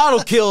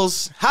 Bottle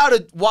Kills, how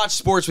to watch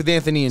sports with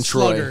Anthony and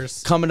Troy.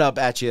 Sluggers. Coming up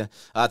at you.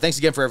 Thanks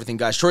again for everything,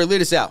 guys. Troy,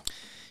 lead us out.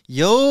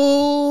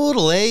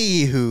 Yodel-a-hoo.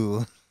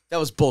 That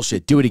was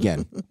bullshit. Do it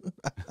again.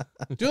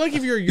 Do it like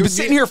if You've been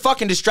sitting here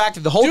fucking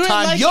distracted the whole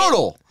time. Like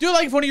Yodel. Do it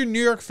like if one of your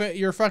New York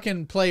your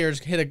fucking players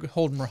hit a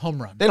home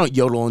run. They don't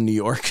yodel in New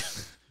York.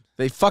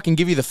 They fucking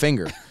give you the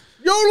finger.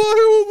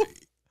 Yodel.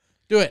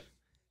 Do it.